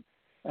there, and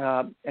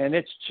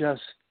it's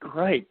just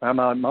great. My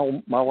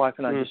wife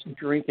and I just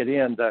drink it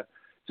in,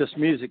 just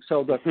music.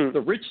 So the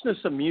richness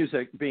of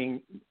music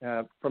being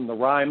from the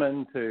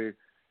Ryman to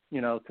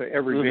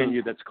every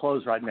venue that's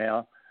closed right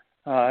now,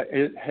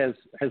 it has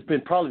been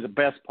probably the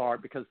best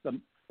part because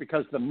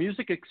the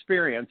music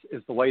experience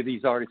is the way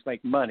these artists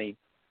make money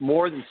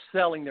more than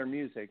selling their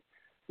music.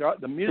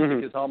 The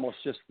music is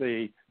almost just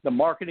the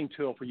marketing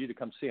tool for you to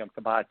come see them,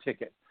 to buy a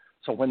ticket.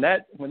 So when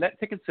that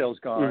ticket sale's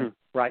gone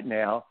right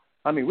now,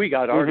 we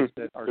got artists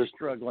that are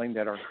struggling,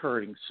 that are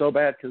hurting so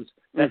bad because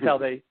that's how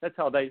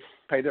they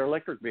pay their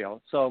electric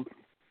bill. So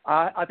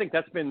I think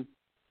that's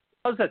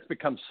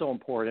become so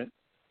important.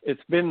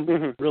 It's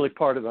been really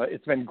part of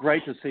it's been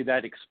great to see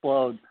that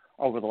explode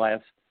over the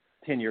last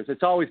 10 years.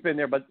 It's always been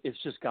there, but it's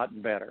just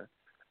gotten better.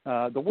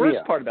 The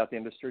worst part about the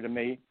industry to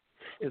me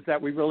is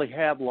that we really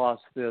have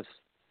lost this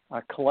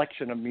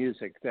collection of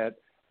music that,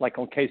 like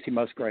on Casey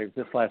Musgraves,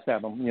 this last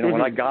album,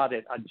 when I got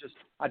it,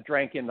 I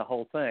drank in the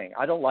whole thing.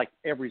 I don't like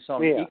every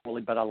song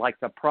equally, but I like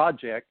the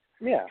project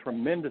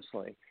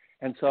tremendously.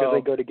 And so they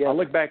go together. I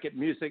look back at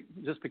music,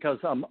 just because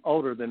I'm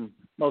older than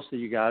most of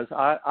you guys,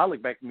 I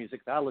look back at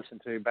music that I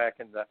listened to back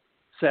in the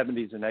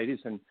 70s and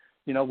 80s, and,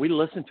 we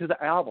listened to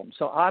the album.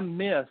 So I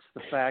miss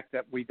the fact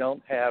that we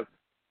don't have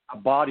a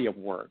body of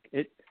work.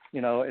 It's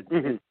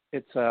when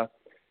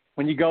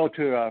you go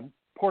to a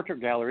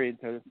portrait gallery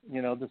to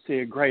see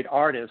a great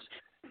artist,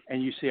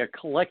 and you see a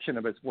collection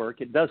of his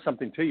work, it does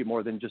something to you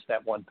more than just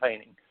that one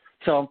painting.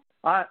 So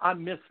I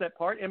missed that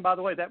part. And by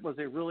the way, that was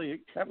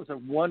a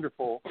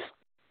wonderful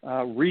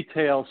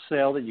retail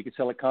sale that you could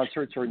sell at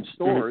concerts or in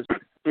stores.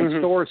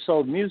 And stores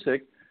sold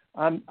music.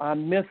 I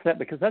miss that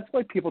because that's the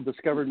way people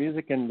discovered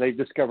music, and they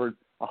discovered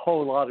a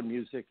whole lot of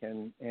music,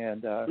 and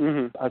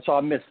so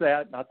I miss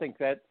that. And I think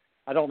that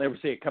I don't ever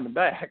see it coming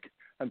back,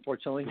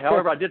 unfortunately.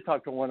 However, I did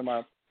talk to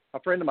a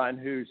friend of mine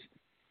who's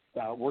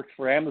works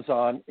for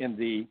Amazon in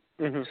the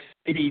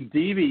CD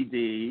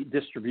DVD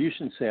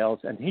distribution sales,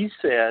 and he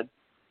said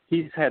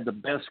he's had the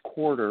best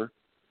quarter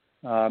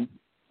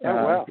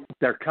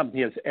their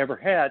company has ever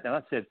had. And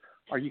I said,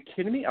 are you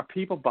kidding me? Are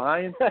people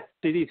buying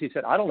CDs? He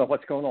said, I don't know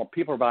what's going on.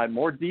 People are buying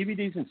more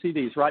DVDs and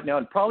CDs right now,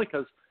 and probably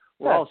because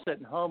we're all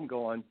sitting home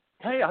going,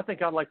 hey, I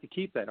think I'd like to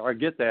keep that, or I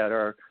get that,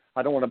 or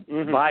I don't want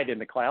to buy it in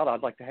the cloud.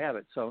 I'd like to have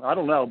it. So I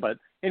don't know. But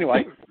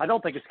anyway, I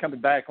don't think it's coming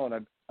back on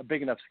a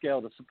big enough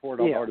scale to support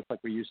all artists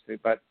like we used to.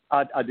 But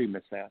I do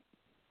miss that.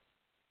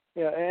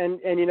 Yeah,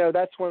 and you know,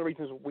 that's one of the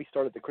reasons we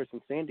started the Chris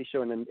and Sandy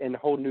show and the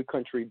whole New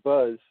Country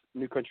Buzz,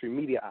 New Country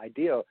Media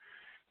idea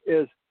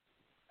is,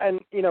 and,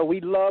 you know,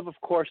 we love, of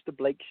course, the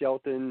Blake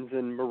Sheltons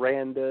and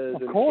Mirandas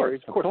and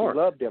Carries. Of course, we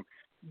love them.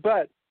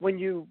 But when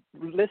you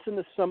listen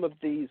to some of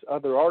these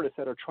other artists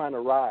that are trying to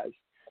rise,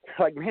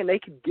 like, man, they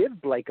could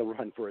give Blake a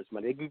run for his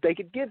money. They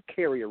could give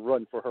Carrie a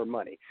run for her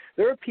money.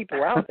 There are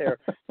people out there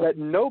that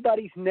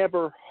nobody's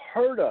never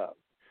heard of.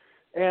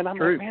 And I'm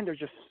like, man, there's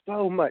just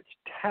so much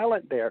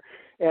talent there.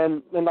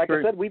 And like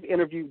I said, we've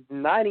interviewed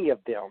 90 of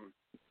them,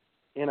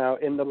 you know,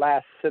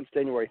 since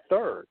January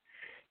 3rd.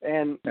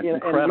 And, you know,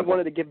 and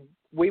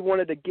we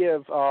wanted to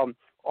give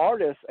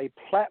artists a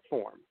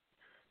platform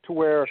to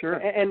where,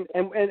 and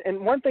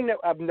one thing that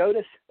I've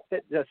noticed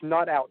that's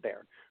not out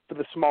there for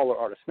the smaller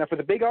artists. Now, for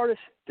the big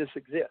artists, this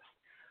exists.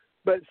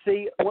 But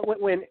see,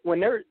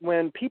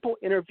 when people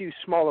interview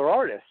smaller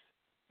artists,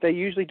 they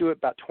usually do it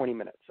about 20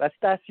 minutes.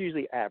 That's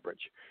usually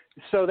average.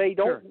 So they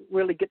don't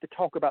really get to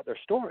talk about their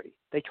story.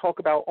 They talk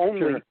about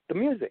only the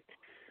music.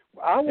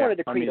 I wanted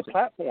to create a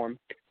platform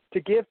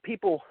to give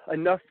people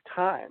enough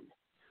time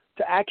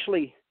to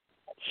actually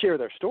share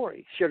their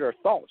story, share their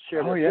thoughts,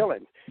 share their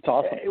feelings. It's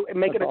awesome.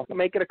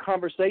 Make it a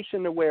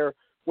conversation to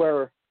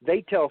where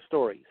they tell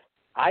stories.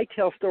 I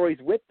tell stories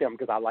with them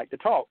because I like to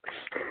talk,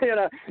 you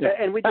know,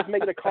 and we just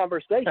make it a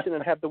conversation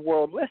and have the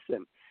world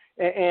listen.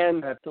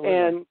 And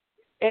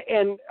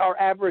our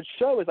average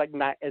show is like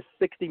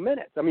 60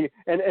 minutes. I mean,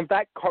 and in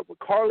fact,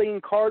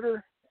 Carlene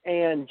Carter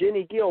and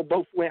Jenny Gill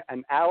both went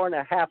an hour and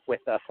a half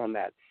with us on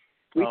that.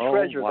 We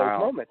treasure those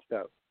moments,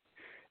 though.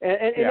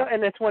 And you know,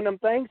 and it's one of them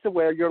things to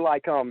where you're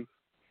like, and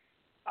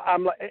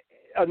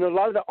a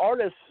lot of the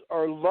artists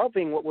are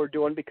loving what we're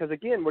doing because,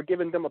 again, we're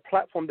giving them a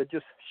platform to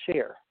just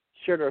share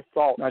their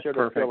thoughts, share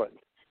their feelings,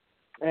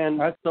 and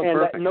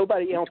that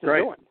nobody else is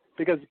doing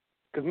because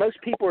most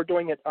people are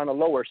doing it on a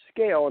lower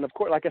scale. And of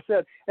course, like I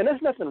said, and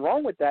there's nothing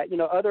wrong with that. You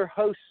know, other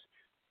hosts,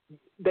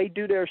 they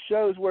do their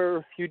shows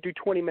where you do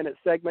 20-minute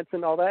segments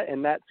and all that,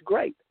 and that's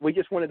great. We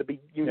just wanted to be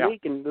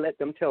unique and let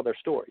them tell their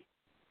story.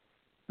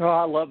 Oh,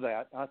 I love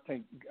that. I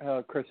think,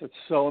 Chris, it's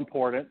so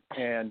important.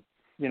 And,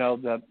 you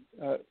know,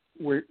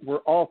 we're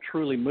all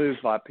truly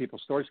moved by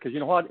people's stories because, you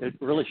know what, it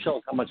really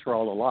shows how much we're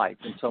all alike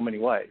in so many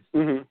ways.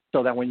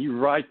 So that when you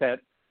write that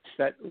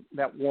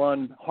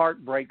one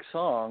heartbreak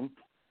song,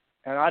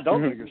 and I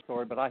don't know your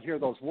story, but I hear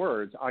those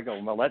words, I go,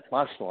 well, that's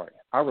my story.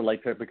 I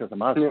relate to it because of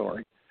my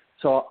story.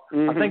 So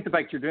I think the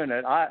fact you're doing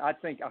it, I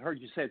think I heard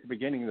you say at the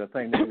beginning of the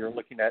thing that you're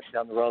looking at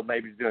down the road,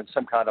 maybe doing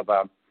some kind of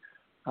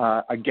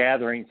a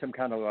gathering, some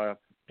kind of a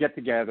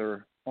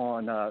get-together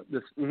on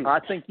this. I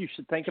think you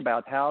should think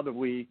about how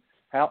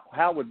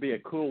would be a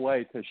cool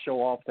way to show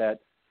off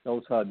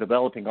those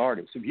developing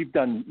artists. If you've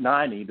done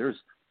 90, there's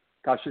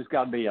got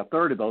to be a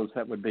third of those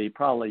that would be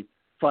probably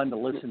fun to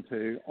listen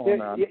to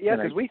on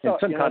because we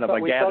thought some kind of a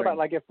gathering. Thought about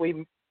like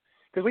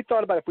we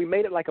thought about if we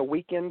made it like a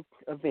weekend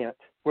event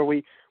where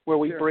we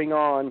bring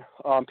on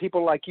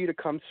people like you to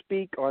come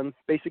speak on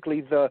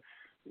basically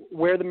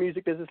where the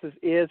music business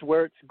is,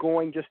 where it's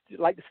going, just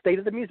like the state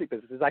of the music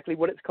business, exactly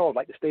what it's called,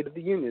 like the State of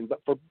the Union,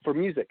 but for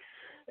music.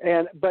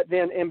 But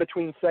then in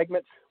between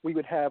segments, we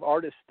would have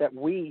artists that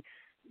we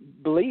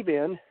believe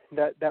in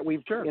that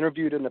we've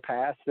interviewed in the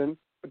past and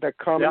that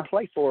come and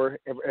play for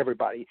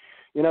everybody.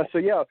 You know,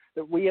 so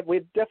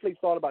we've definitely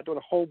thought about doing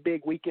a whole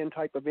big weekend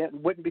type event.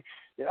 It wouldn't be,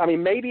 I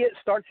mean, maybe it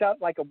starts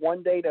out like a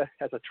one day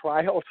as a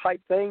trial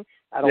type thing.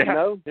 I don't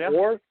know. Yeah.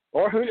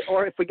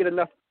 Or if we get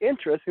enough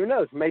interest, who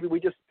knows? Maybe we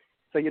just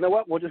say, you know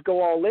what, we'll just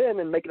go all in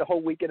and make it a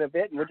whole weekend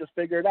event and we'll just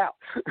figure it out.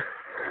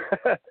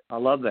 I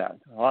love that.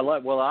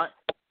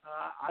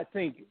 I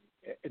think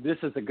this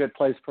is a good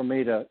place for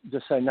me to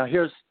just say, now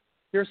here's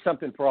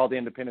something for all the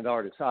independent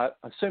artists. I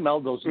assume all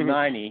those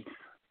 90,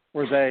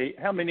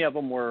 how many of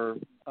them were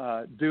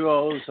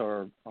duos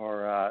or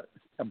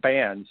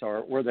bands,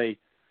 or were they,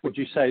 would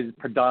you say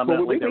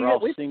predominantly they're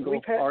all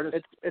single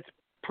artists? It's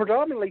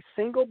predominantly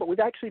single, but we've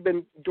actually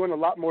been doing a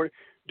lot more.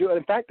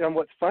 In fact,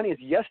 what's funny is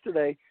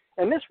yesterday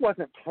and this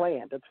wasn't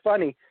planned. It's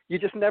funny. You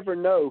just never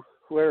know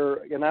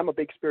where, and I'm a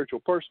big spiritual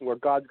person, where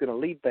God's going to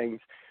lead things.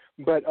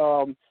 But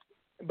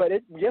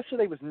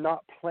yesterday was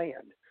not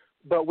planned.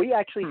 But we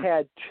actually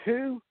had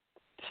two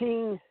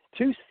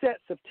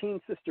sets of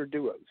teen sister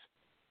duos.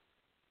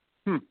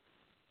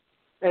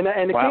 And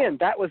again,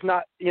 that was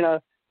not,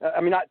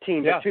 not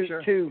teen, but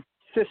two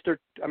sister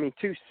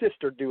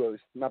duos.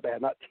 Not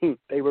bad, not teen.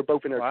 They were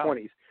both in their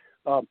 20s.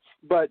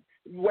 But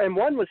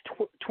one was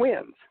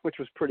twins, which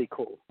was pretty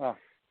cool. Wow.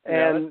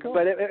 And cool.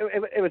 But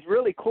it was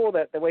really cool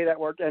that the way that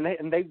worked, and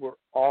they were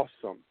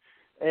awesome.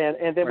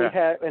 And then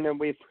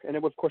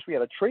of course we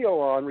had a trio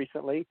on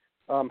recently,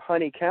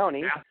 Honey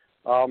County.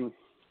 Yeah.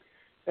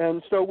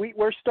 And so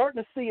we're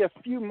starting to see a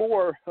few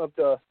more of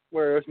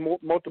where there's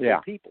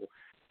multiple people.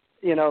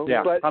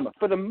 But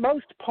for the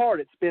most part,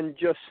 it's been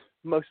just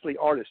mostly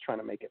artists trying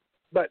to make it.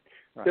 But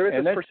there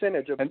is a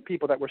percentage of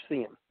people that we're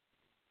seeing.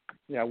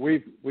 Yeah,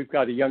 we've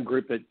got a young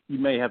group that you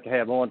may have to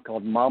have on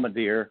called Mama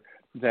Dear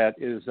that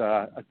is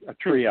a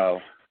trio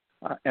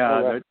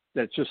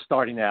that's just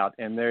starting out,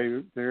 and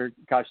they're they've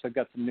got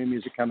some new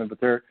music coming, but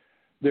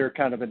they're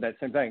kind of in that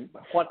same thing.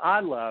 What I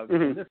love,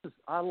 and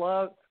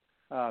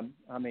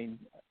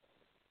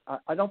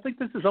I don't think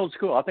this is old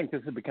school. I think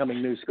this is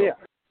becoming new school. Yeah.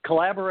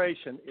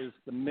 Collaboration is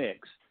the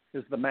mix,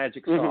 is the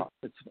magic sauce.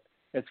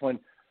 It's when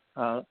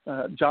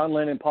John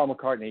Lennon and Paul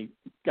McCartney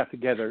got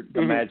together,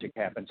 the magic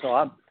happened.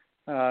 So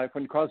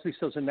when Crosby,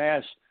 Stills and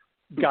Nash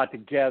got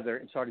together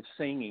and started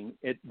singing,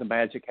 the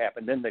magic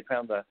happened. Then they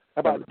found how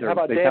about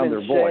Dan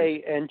and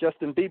Shay and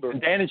Justin Bieber?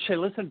 And Dan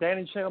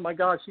and Shay, oh my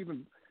gosh,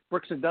 even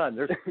Brooks and Dunn.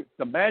 There's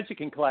the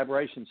magic in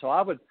collaboration. So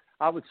I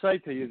would say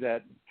to you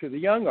that to the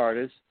young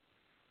artists,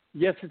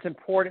 yes, it's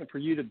important for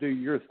you to do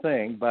your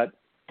thing, but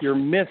you're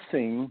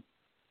missing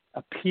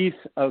a piece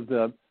of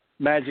the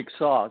magic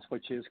sauce,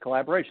 which is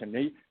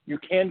collaboration. You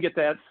can get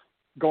that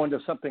going to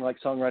something like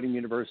Songwriting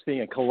University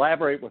and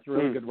collaborate with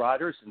really good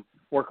writers and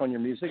work on your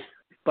music.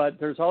 But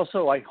there's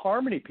also a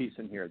harmony piece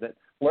in here, that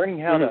learning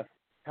how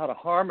to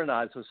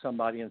harmonize with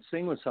somebody and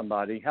sing with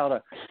somebody, how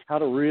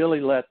to really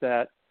let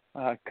that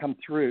come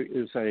through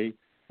is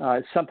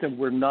something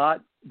we're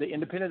not, the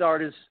independent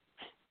artists.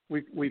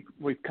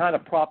 We've kind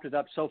of propped it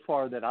up so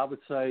far that I would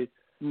say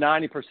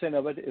 90%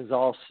 of it is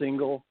all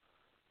single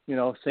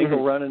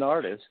running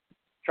artists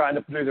trying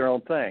to do their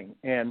own thing.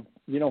 And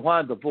you know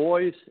why The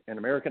Voice and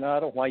American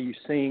Idol, why you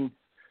sing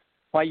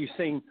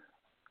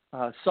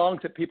songs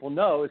that people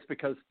know, is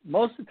because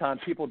most of the time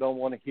people don't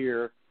want to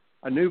hear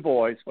a new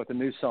voice with a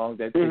new song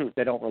that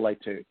they don't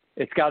relate to.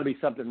 It's got to be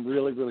something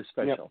really, really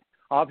special. Yep.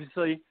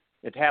 Obviously,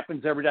 it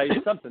happens every day.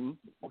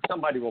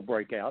 Somebody will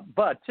break out.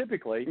 But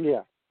typically,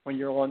 when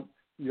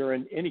you're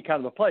in any kind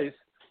of a place,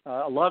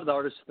 a lot of the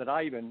artists that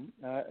I even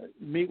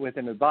meet with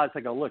and advise, I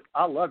go, look,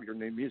 I love your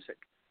new music.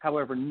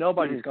 However,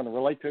 nobody's going to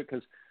relate to it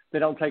because they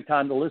don't take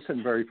time to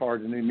listen very far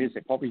to new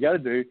music. What we got to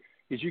do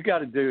is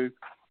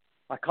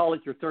I call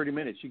it your 30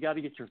 minutes. You got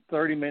to get your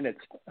 30 minutes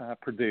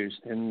produced.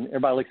 And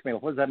everybody looks at me,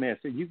 what does that mean? I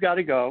said, you've got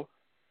to go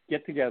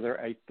get together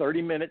a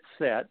 30-minute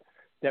set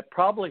that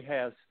probably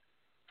has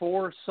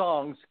 4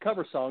 songs,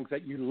 cover songs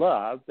that you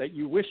love, that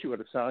you wish you would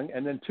have sung,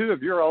 and then 2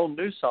 of your own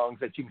new songs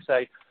that you can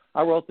say,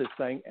 I wrote this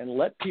thing, and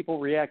let people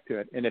react to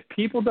it. And if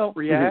people don't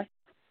react,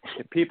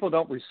 if people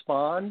don't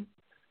respond,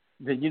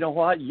 then you know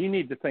what? You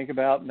need to think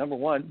about, number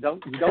one,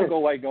 you don't go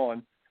away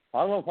going, I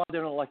don't know why they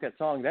don't like that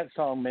song. That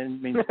song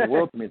means the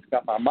world to me. It's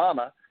about my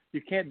mama. You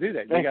can't do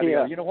that. You got to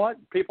go, you know what?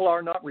 People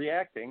are not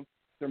reacting.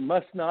 There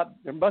must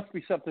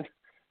be something.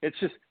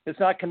 It's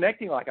not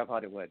connecting like I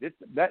thought it would. This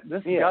has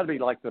got to be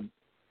like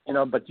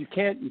but you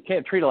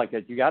can't treat it like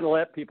that. You got to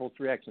let people's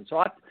reaction.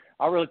 So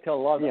I really tell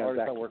a lot of the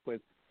artists I work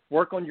with,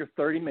 work on your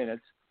 30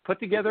 minutes, put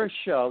together a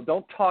show.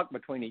 Don't talk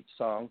between each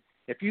song.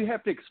 If you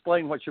have to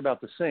explain what you're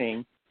about to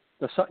sing,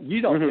 the song,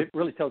 you don't. It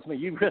really tells me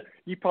you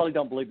probably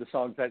don't believe the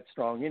song's that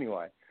strong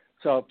anyway.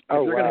 So if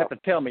you're going to have to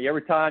tell me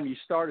every time you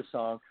start a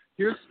song,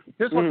 here's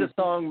what this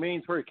song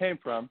means, where it came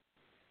from,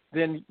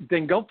 then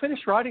go finish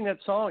writing that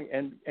song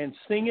and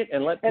sing it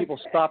and let people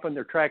stop in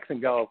their tracks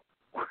and go,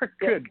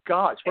 good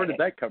gosh, where did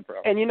that come from?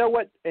 And you know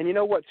what? And you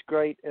know what's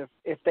great?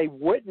 If they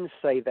wouldn't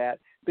say that,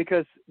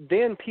 because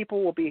then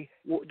people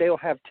they'll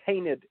have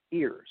tainted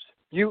ears.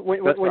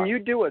 When you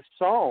do a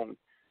song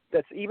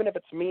that's, even if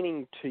it's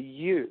meaning to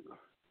you,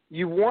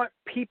 you want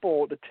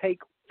people to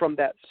take from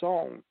that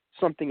song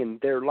something in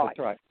their life. That's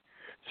right.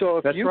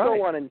 So if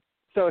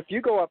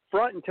you go up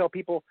front and tell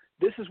people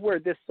this is where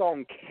this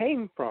song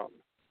came from,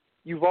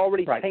 you've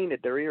already tainted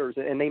their ears,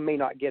 and they may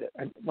not get it.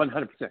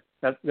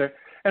 100%.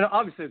 And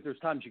obviously there's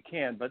times you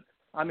can, but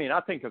I mean,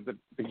 I think of the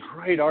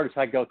great artists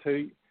I go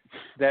to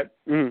that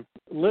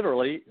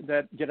literally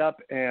that get up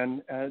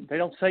and they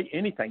don't say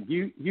anything.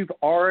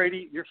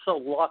 You're so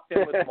locked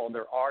in with them on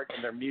their art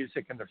and their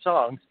music and their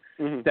songs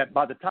that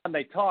by the time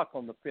they talk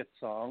on the 5th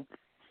song,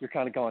 you're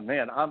kind of going,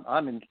 man,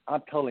 I'm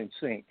totally in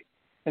sync.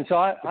 And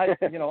so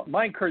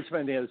my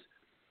encouragement is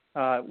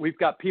we've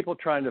got people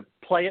trying to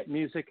play at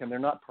music and they're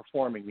not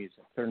performing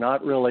music. They're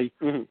not really,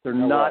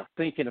 not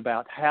thinking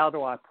about how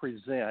do I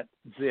present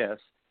this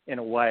in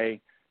a way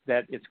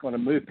that it's going to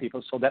move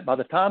people, so that by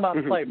the time I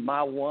play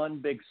my one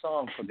big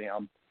song for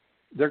them,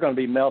 they're going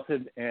to be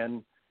melted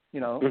and,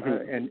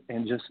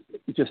 and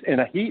just in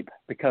a heap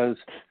because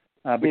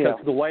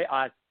the way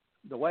I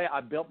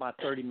built my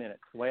 30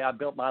 minutes, the way I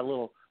built my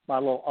little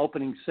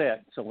opening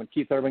set. So when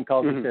Keith Urban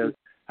calls and says,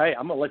 "Hey,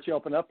 I'm going to let you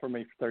open up for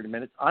me for 30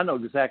 minutes," I know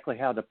exactly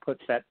how to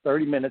put that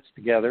 30 minutes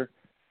together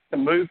to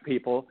move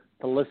people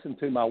to listen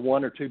to my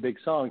one or two big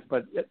songs.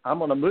 But I'm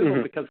going to move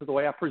them because of the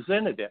way I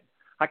presented it.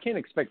 I can't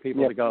expect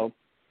people to go,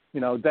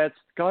 that's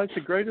God's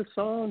the greatest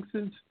song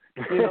since,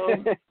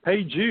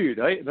 Hey Jude.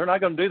 They're not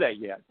going to do that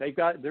yet.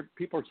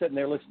 People are sitting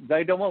there listening.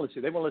 They don't want to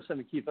listen. They want to listen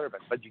to Keith Urban.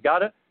 But you got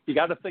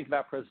to think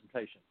about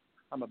presentation.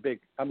 I'm a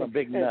big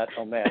nut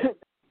on that.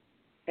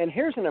 And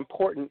here's an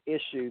important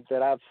issue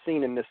that I've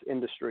seen in this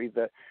industry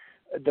that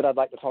I'd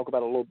like to talk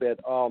about a little bit.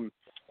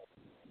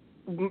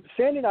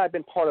 Sandy and I have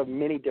been part of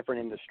many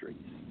different industries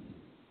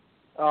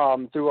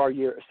through our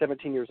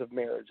 17 years of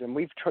marriage, and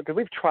we've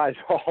tried it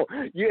all.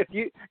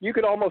 You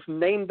could almost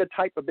name the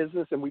type of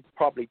business, and we've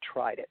probably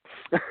tried it.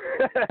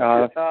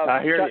 I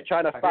hear you.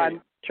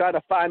 Trying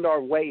to find our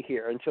way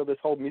here until this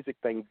whole music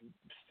thing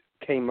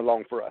came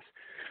along for us.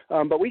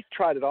 But we've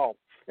tried it all,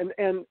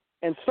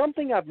 and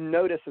something I've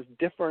noticed is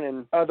different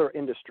in other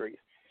industries.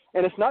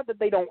 And it's not that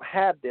they don't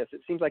have this.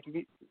 It seems like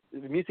the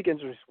music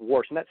industry is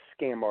worse, and that's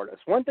scam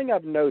artists. One thing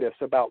I've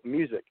noticed about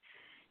music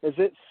is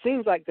it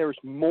seems like there's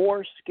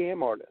more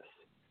scam artists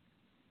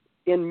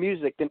in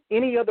music than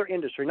any other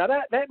industry. Now,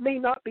 that may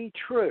not be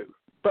true,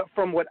 but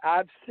from what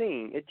I've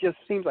seen, it just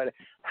seems like it.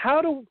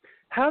 How do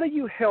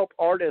you help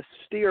artists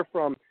steer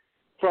from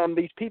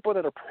these people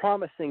that are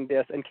promising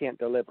this and can't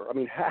deliver? I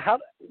mean, how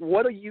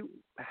do you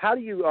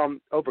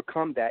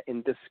overcome that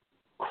in this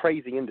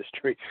crazy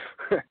industry?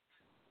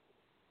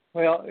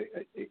 Well,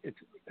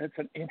 it's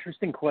an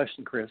interesting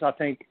question, Chris. I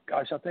think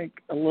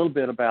a little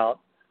bit about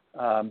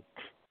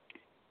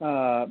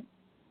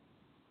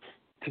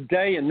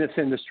today in this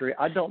industry.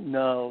 I don't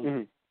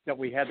know that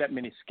we have that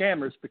many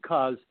scammers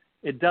because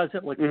it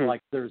doesn't look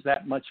like there's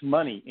that much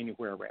money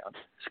anywhere around.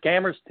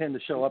 Scammers tend to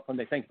show up when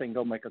they think they can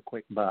go make a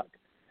quick buck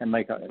and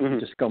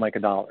just go make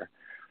 $1.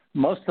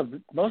 Most of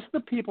the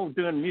people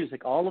doing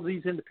music, all of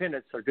these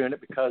independents are doing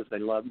it because they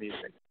love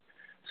music.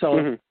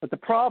 So, but the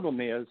problem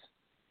is,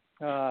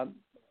 a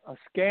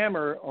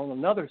scammer on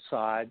another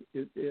side,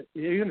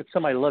 even if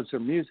somebody loves their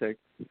music,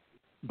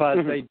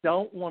 but they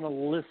don't want to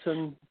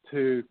listen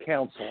to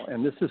counsel,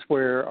 and this is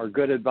where our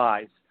good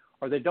advice,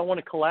 or they don't want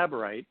to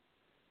collaborate.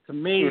 To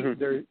me,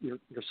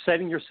 you're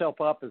setting yourself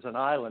up as an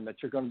island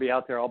that you're going to be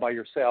out there all by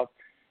yourself,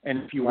 and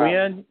if you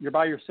win, you're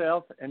by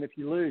yourself, and if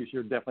you lose,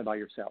 you're definitely by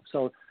yourself.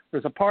 So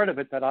there's a part of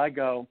it that I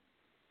go,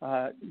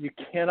 you've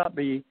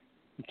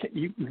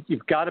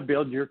got to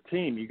build your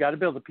team. You've got to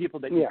build the people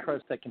that you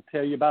trust that can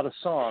tell you about a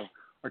song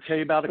or tell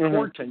you about a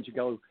chord change. You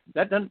go,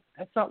 that's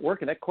not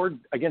working. That chord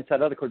against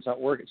that other chord's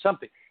not working.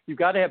 Something. You've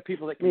got to have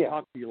people that can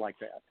talk to you like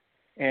that.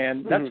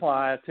 And that's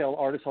why I tell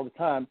artists all the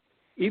time,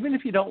 even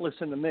if you don't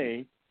listen to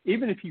me,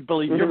 even if you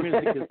believe your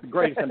music is the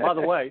greatest, and by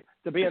the way,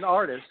 to be an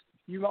artist,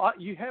 you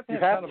have to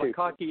have kind of a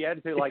cocky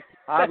attitude like,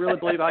 I really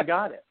believe I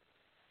got it.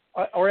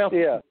 Or else,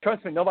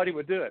 trust me, nobody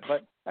would do it.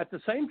 But at the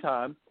same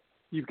time,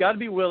 you've got to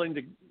be willing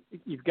to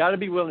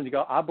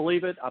go, I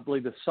believe it. I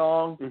believe the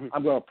song.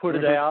 I'm going to put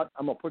it out.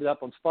 I'm going to put it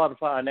up on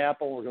Spotify and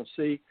Apple. We're going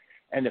to see.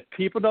 And if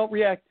people don't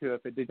react to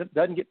it, if it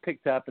doesn't get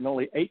picked up and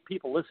only 8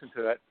 people listen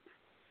to it,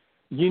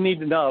 you need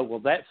to know, well,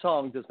 that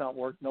song does not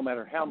work no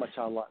matter how much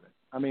I love it.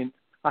 I mean,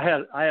 I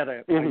had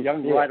a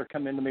young writer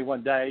come into me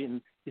one day,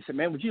 and he said,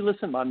 "Man, would you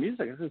listen to my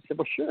music?" I said,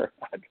 "Well, sure.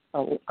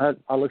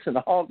 I listen to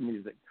all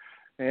music."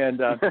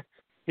 And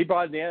he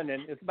brought it in,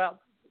 and it's about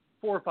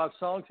 4 or 5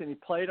 songs, and he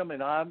played them,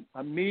 and I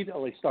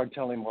immediately started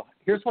telling him, well,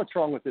 here's what's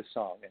wrong with this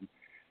song,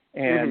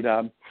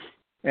 and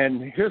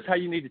here's how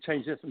you need to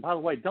change this. And by the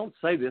way, don't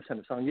say this in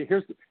a song. You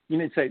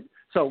need to say.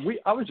 So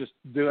I was just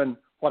doing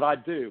what I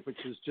do, which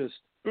is just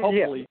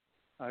hopefully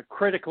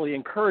critically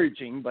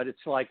encouraging, but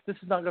it's like, this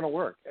is not going to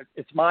work.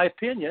 It's my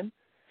opinion,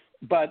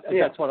 but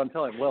that's what I'm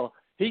telling him. Well,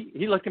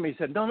 he looked at me and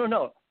said,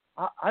 no,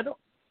 I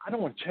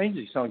don't want to change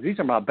these songs. These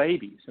are my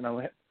babies. And I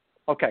went,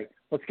 okay,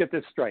 let's get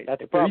this straight.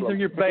 That's if the problem. These are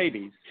your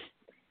babies,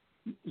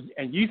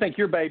 and you think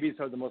your babies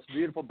are the most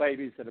beautiful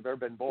babies that have ever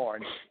been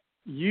born,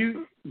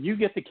 you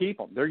get to keep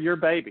them. They're your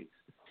babies.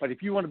 But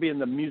if you want to be in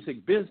the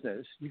music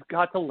business, you've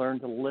got to learn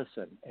to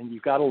listen, and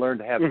you've got to learn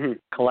to have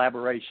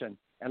collaboration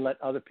and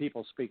let other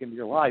people speak into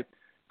your life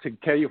to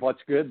tell you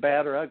what's good,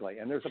 bad, or ugly.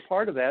 And there's a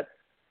part of that.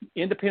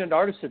 Independent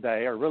artists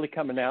today are really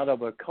coming out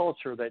of a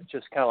culture that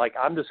just kind of like,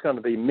 I'm just going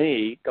to be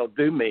me, go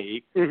do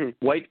me,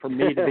 wait for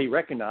me to be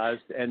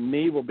recognized, and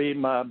me will be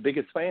my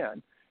biggest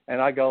fan.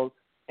 And I go,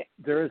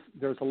 there's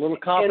a little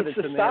confidence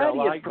in there. And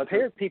society has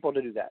prepared people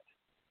to do that.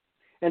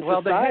 And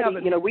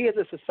society, we as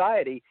a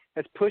society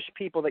has pushed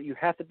people that you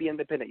have to be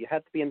independent, you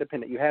have to be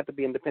independent, you have to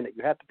be independent,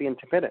 you have to be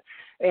independent.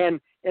 And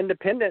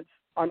independence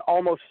on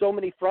almost so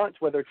many fronts,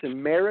 whether it's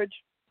in marriage,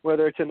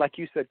 whether it's in, like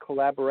you said,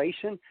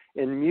 collaboration,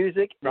 in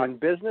music, in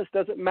business,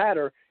 doesn't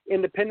matter.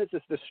 Independence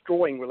is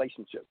destroying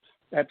relationships.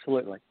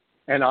 Absolutely.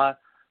 And I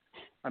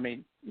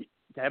mean, you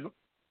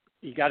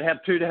got to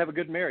have two to have a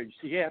good marriage.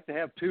 You have to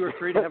have two or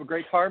three to have a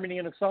great harmony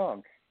in a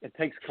song. It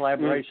takes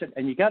collaboration,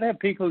 and you got to have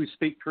people who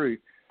speak truth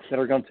that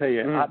are going to tell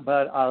you,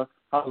 "But I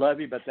love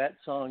you, but that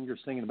song you're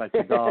singing about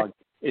your dog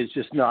is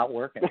just not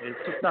working.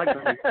 It's just not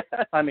going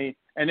to." I mean,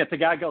 and if the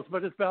guy goes,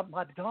 "But it's about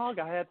my dog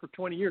I had for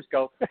 20 years,"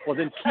 go, "Well,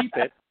 then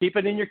keep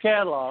it in your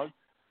catalog."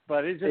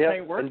 But it just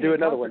ain't working. And do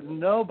another one.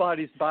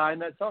 Nobody's buying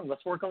that song.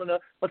 Let's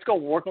go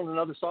work on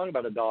another song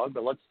about a dog,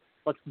 but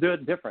let's do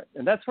it different.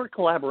 And that's where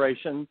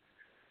collaboration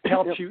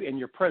helps you in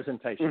your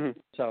presentation.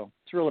 So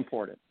it's real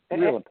important.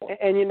 Real important.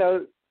 And you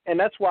know, and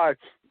that's why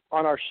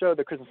on our show,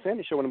 the Chris and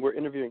Sandy Show, when we're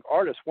interviewing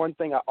artists, one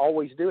thing I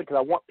always do, because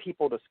I want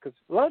people to, because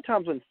a lot of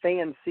times when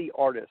fans see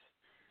artists,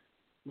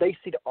 they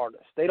see the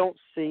artists. They don't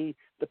see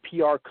the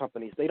PR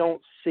companies. They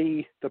don't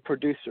see the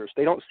producers.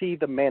 They don't see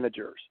the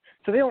managers.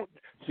 So they don't.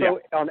 So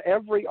on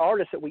every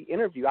artist that we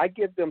interview, I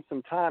give them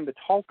some time to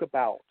talk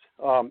about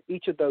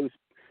each of those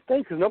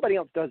things, because nobody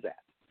else does that.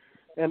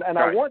 And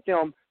I want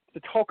them to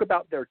talk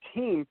about their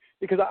team,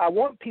 because I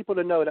want people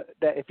to know that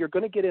if you're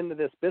going to get into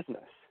this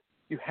business,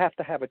 you have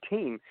to have a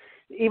team,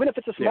 even if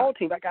it's a small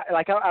team.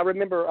 I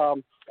remember,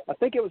 I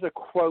think it was a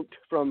quote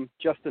from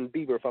Justin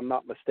Bieber, if I'm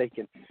not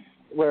mistaken,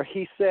 where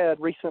he said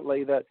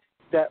recently that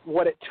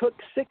what it took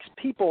 6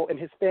 people in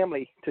his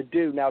family to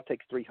do now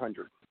takes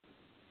 300.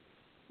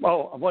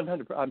 Oh,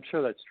 100%. I'm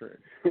sure that's true.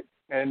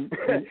 And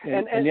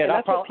yet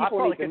I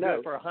probably could do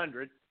it for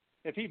 100.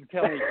 If he would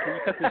tell me, "Can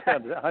you cut this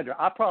down to 100?"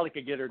 I probably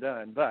could get her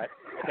done. But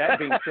that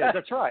being said,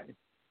 that's right.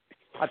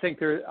 I think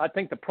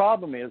the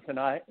problem is, and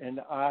I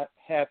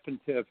happen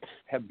to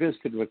have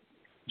visited with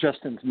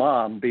Justin's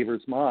mom,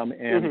 Bieber's mom,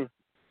 and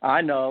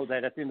I know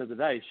that at the end of the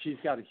day, she's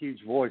got a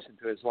huge voice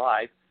into his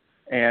life,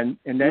 and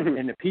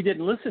if he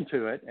didn't listen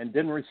to it and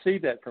didn't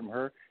receive that from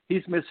her,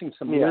 he's missing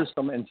some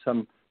wisdom and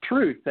some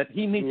truth that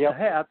he needs to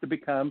have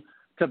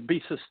to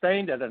be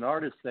sustained as an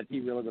artist that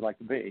he really would like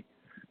to be.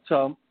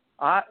 So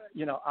I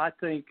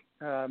think.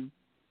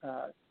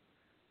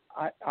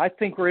 I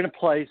think we're in a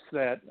place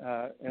that,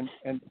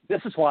 and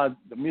this is why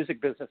the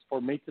music business for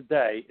me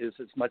today is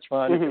as much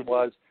fun as it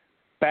was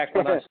back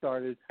when I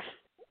started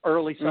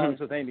early songs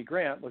with Amy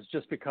Grant, was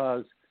just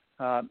because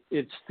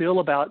it's still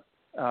about,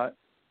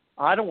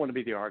 I don't want to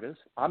be the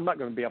artist. I'm not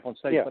going to be up on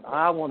stage, but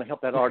I want to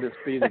help that artist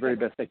be the very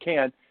best they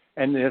can.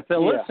 And if they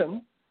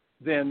listen,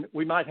 then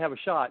we might have a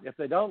shot. If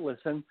they don't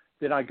listen,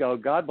 then I go,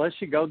 "God bless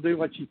you. Go do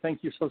what you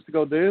think you're supposed to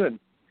go do,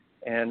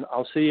 and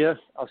I'll see you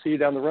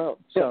down the road."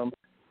 So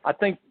I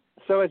think.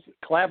 So as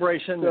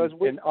collaboration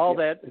and all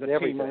that, the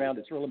team around,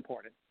 it's real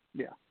important.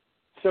 Yeah.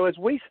 So as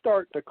we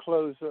start to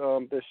close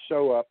this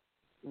show up,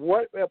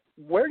 where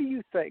do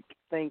you think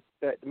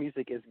that the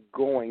music is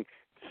going?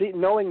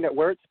 Knowing that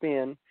where it's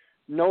been,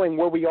 knowing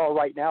where we are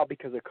right now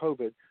because of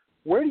COVID,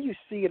 where do you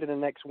see it in the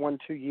next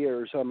 1-2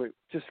 years?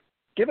 Just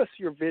give us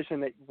your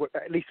vision, at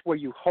least where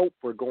you hope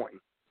we're going.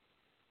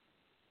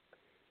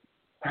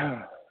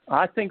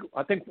 I think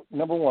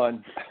number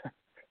one,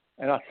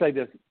 and I say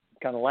this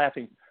kind of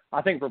laughing,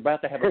 I think we're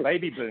about to have a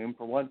baby boom,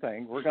 for one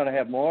thing. We're going to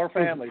have more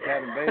families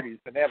having babies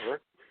than ever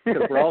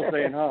because we're all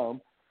staying home.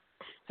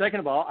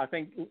 Second of all, I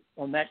think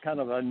on that kind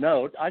of a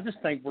note, I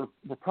just think we're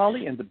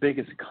probably in the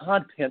biggest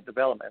content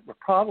development.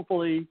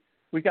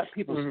 We got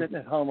people sitting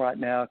at home right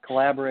now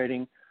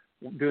collaborating,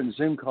 doing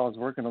Zoom calls,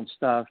 working on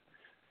stuff.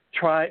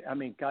 Got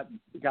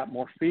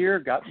more fear,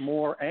 got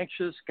more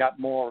anxious, got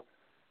more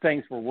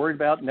things we're worried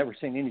about. Never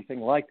seen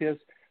anything like this.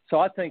 So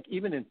I think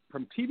even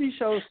from TV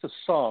shows to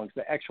songs,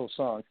 the actual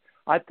songs,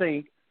 I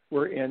think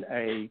we're in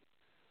a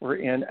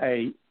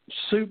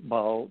soup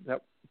bowl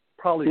that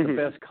probably the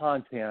best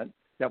content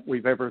that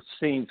we've ever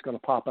seen is going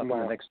to pop up in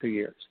the next 2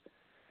 years.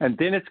 And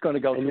then it's going to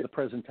go to the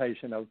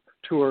presentation of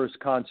tours,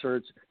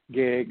 concerts,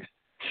 gigs,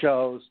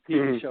 shows,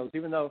 TV shows.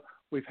 Even though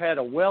we've got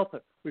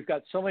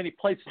so many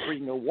places where you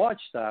can go watch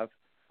stuff,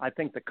 I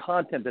think the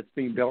content that's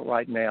being built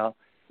right now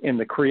in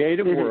the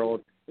creative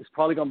world is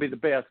probably going to be the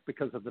best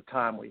because of the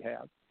time we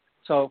have.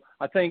 So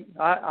I think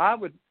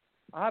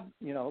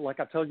like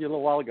I told you a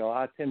little while ago,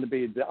 I tend to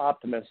be the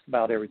optimist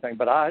about everything,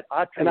 but I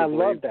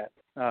love that.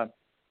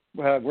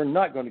 We're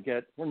never going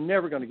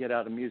to get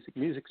out of music.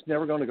 Music's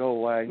never going to go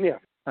away. Yeah.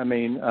 I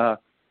mean,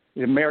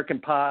 the American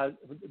Pie,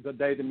 the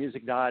day the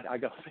music died, I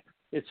go,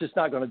 it's just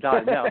not going to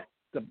die. Now,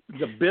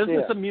 the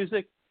business of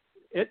music,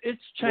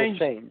 it's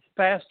changed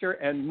faster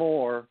and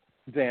more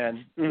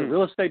than the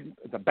real estate,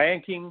 the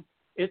banking.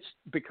 It's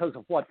because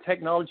of what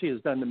technology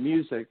has done to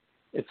music.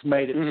 It's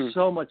made it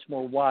so much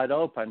more wide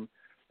open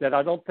that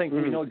I don't think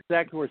we know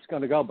exactly where it's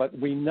going to go, but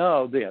we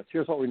know this.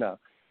 Here's what we know.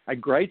 A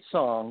great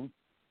song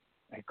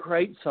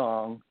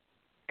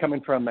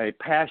coming from a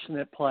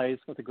passionate place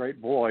with a great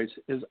voice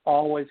is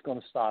always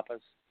going to stop us.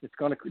 It's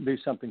going to do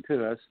something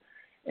to us,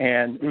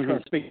 and it's going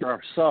to speak to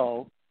our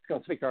soul. It's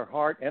going to speak to our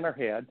heart and our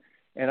head,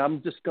 and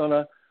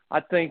I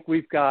think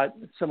we've got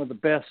some of the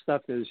best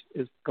stuff is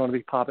going to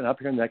be popping up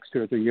here in the next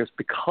 2 or 3 years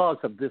because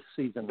of this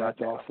season.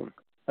 That's awesome.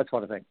 That's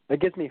what I think.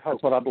 It gives me hope.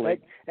 That's what I believe.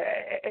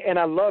 And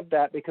I love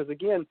that because,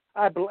 again,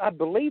 I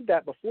believed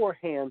that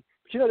beforehand,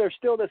 there's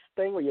still this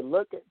thing where you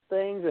look at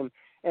things,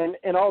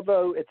 and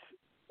although it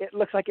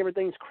looks like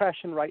everything's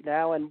crashing right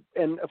now, and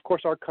of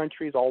course our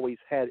country's always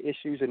had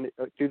issues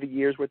through the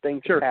years where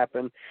things Sure.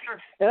 happen. Sure.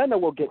 And I know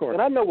we'll get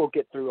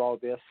through all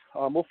this.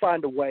 We'll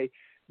find a way.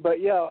 But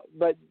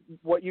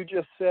what you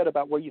just said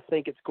about where you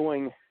think it's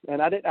going,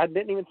 and I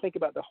didn't even think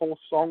about the whole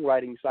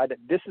songwriting side, that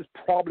this is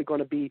probably going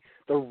to be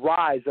the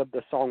rise of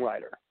the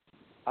songwriter.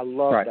 I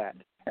love that.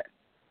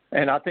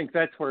 And I think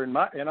that's where in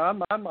my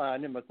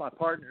mind and with my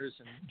partners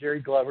and Jerry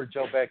Glover,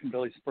 Joe Beck, and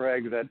Billy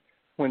Sprague, that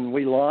when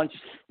we launched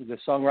the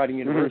Songwriting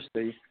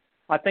University,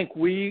 I think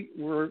we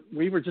were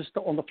just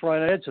on the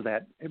front edge of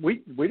that.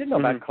 We didn't know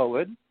about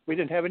COVID. We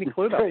didn't have any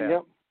clue about that.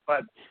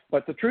 Yep.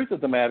 But the truth of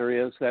the matter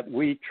is that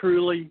we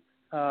truly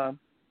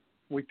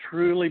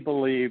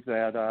believe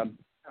that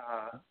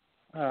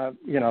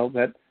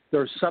that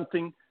there's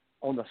something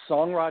on the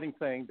songwriting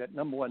thing that,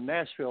 number one,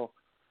 Nashville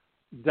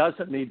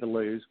doesn't need to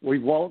lose. We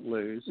won't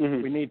lose.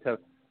 We need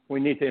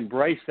to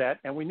embrace that,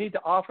 and we need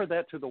to offer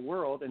that to the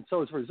world. And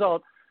so as a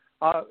result,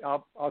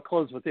 I'll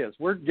close with this.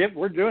 We're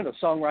doing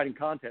a songwriting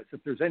contest.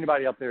 If there's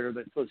anybody out there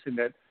that's listening,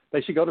 that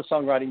they should go to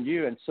Songwriting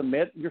U and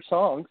submit your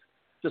songs,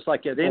 just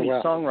like at any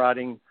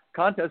songwriting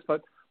contest.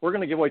 But we're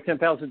going to give away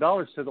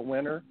 $10,000 to the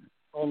winner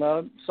on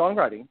a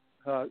songwriting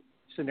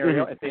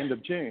scenario at the end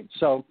of June.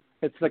 So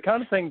it's the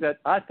kind of thing that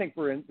I think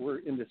we're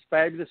in this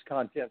fabulous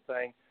content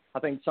thing. I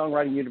think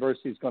Songwriting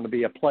University is going to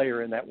be a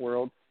player in that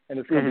world, and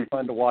it's going to be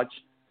fun to watch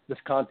this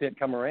content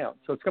come around.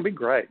 So it's going to be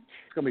great.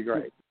 It's going to be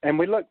great. And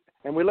we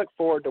look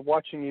forward to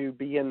watching you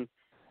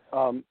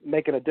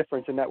making a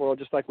difference in that world,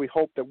 just like we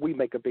hope that we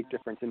make a big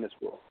difference in this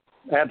world.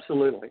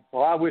 Absolutely.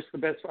 Well, I wish the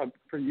best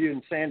for you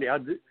and Sandy.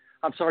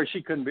 I'm sorry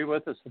she couldn't be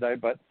with us today,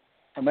 but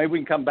maybe we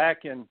can come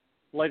back and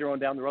later on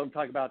down the road and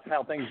talk about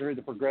how things are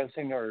either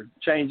progressing or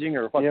changing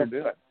or what they're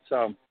doing.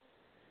 So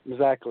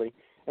exactly.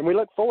 And we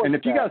look forward to that.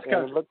 And if you guys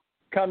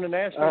come to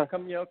Nashville,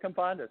 come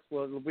find us.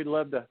 We'd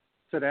love to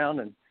sit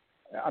down, and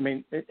I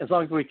mean, as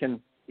long as we can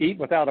eat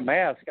without a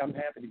mask, I'm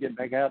happy to get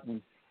back out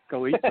and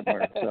go eat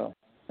somewhere. So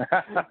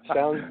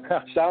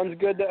sounds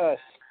good to us.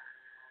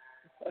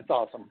 That's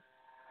awesome.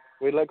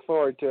 We look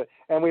forward to it,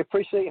 and we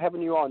appreciate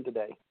having you on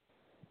today.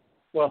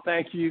 Well,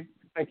 thank you,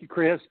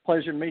 Chris.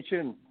 Pleasure to meet you,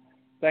 and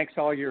thanks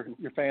to all your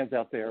fans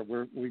out there.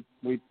 We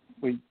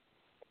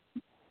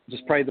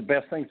just pray the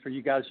best things for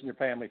you guys and your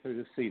family through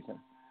this season.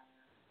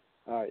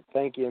 All right,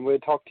 thank you, and we'll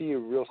talk to you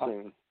real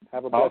soon.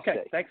 Have a blessed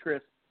day. Thanks,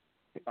 Chris.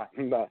 Bye.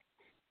 Bye.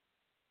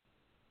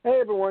 Hey,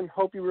 everyone.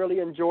 Hope you really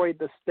enjoyed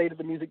the State of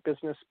the Music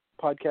Business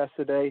podcast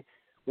today.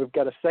 We've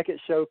got a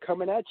second show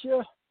coming at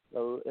you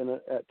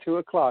at 2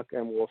 o'clock,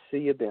 and we'll see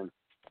you then.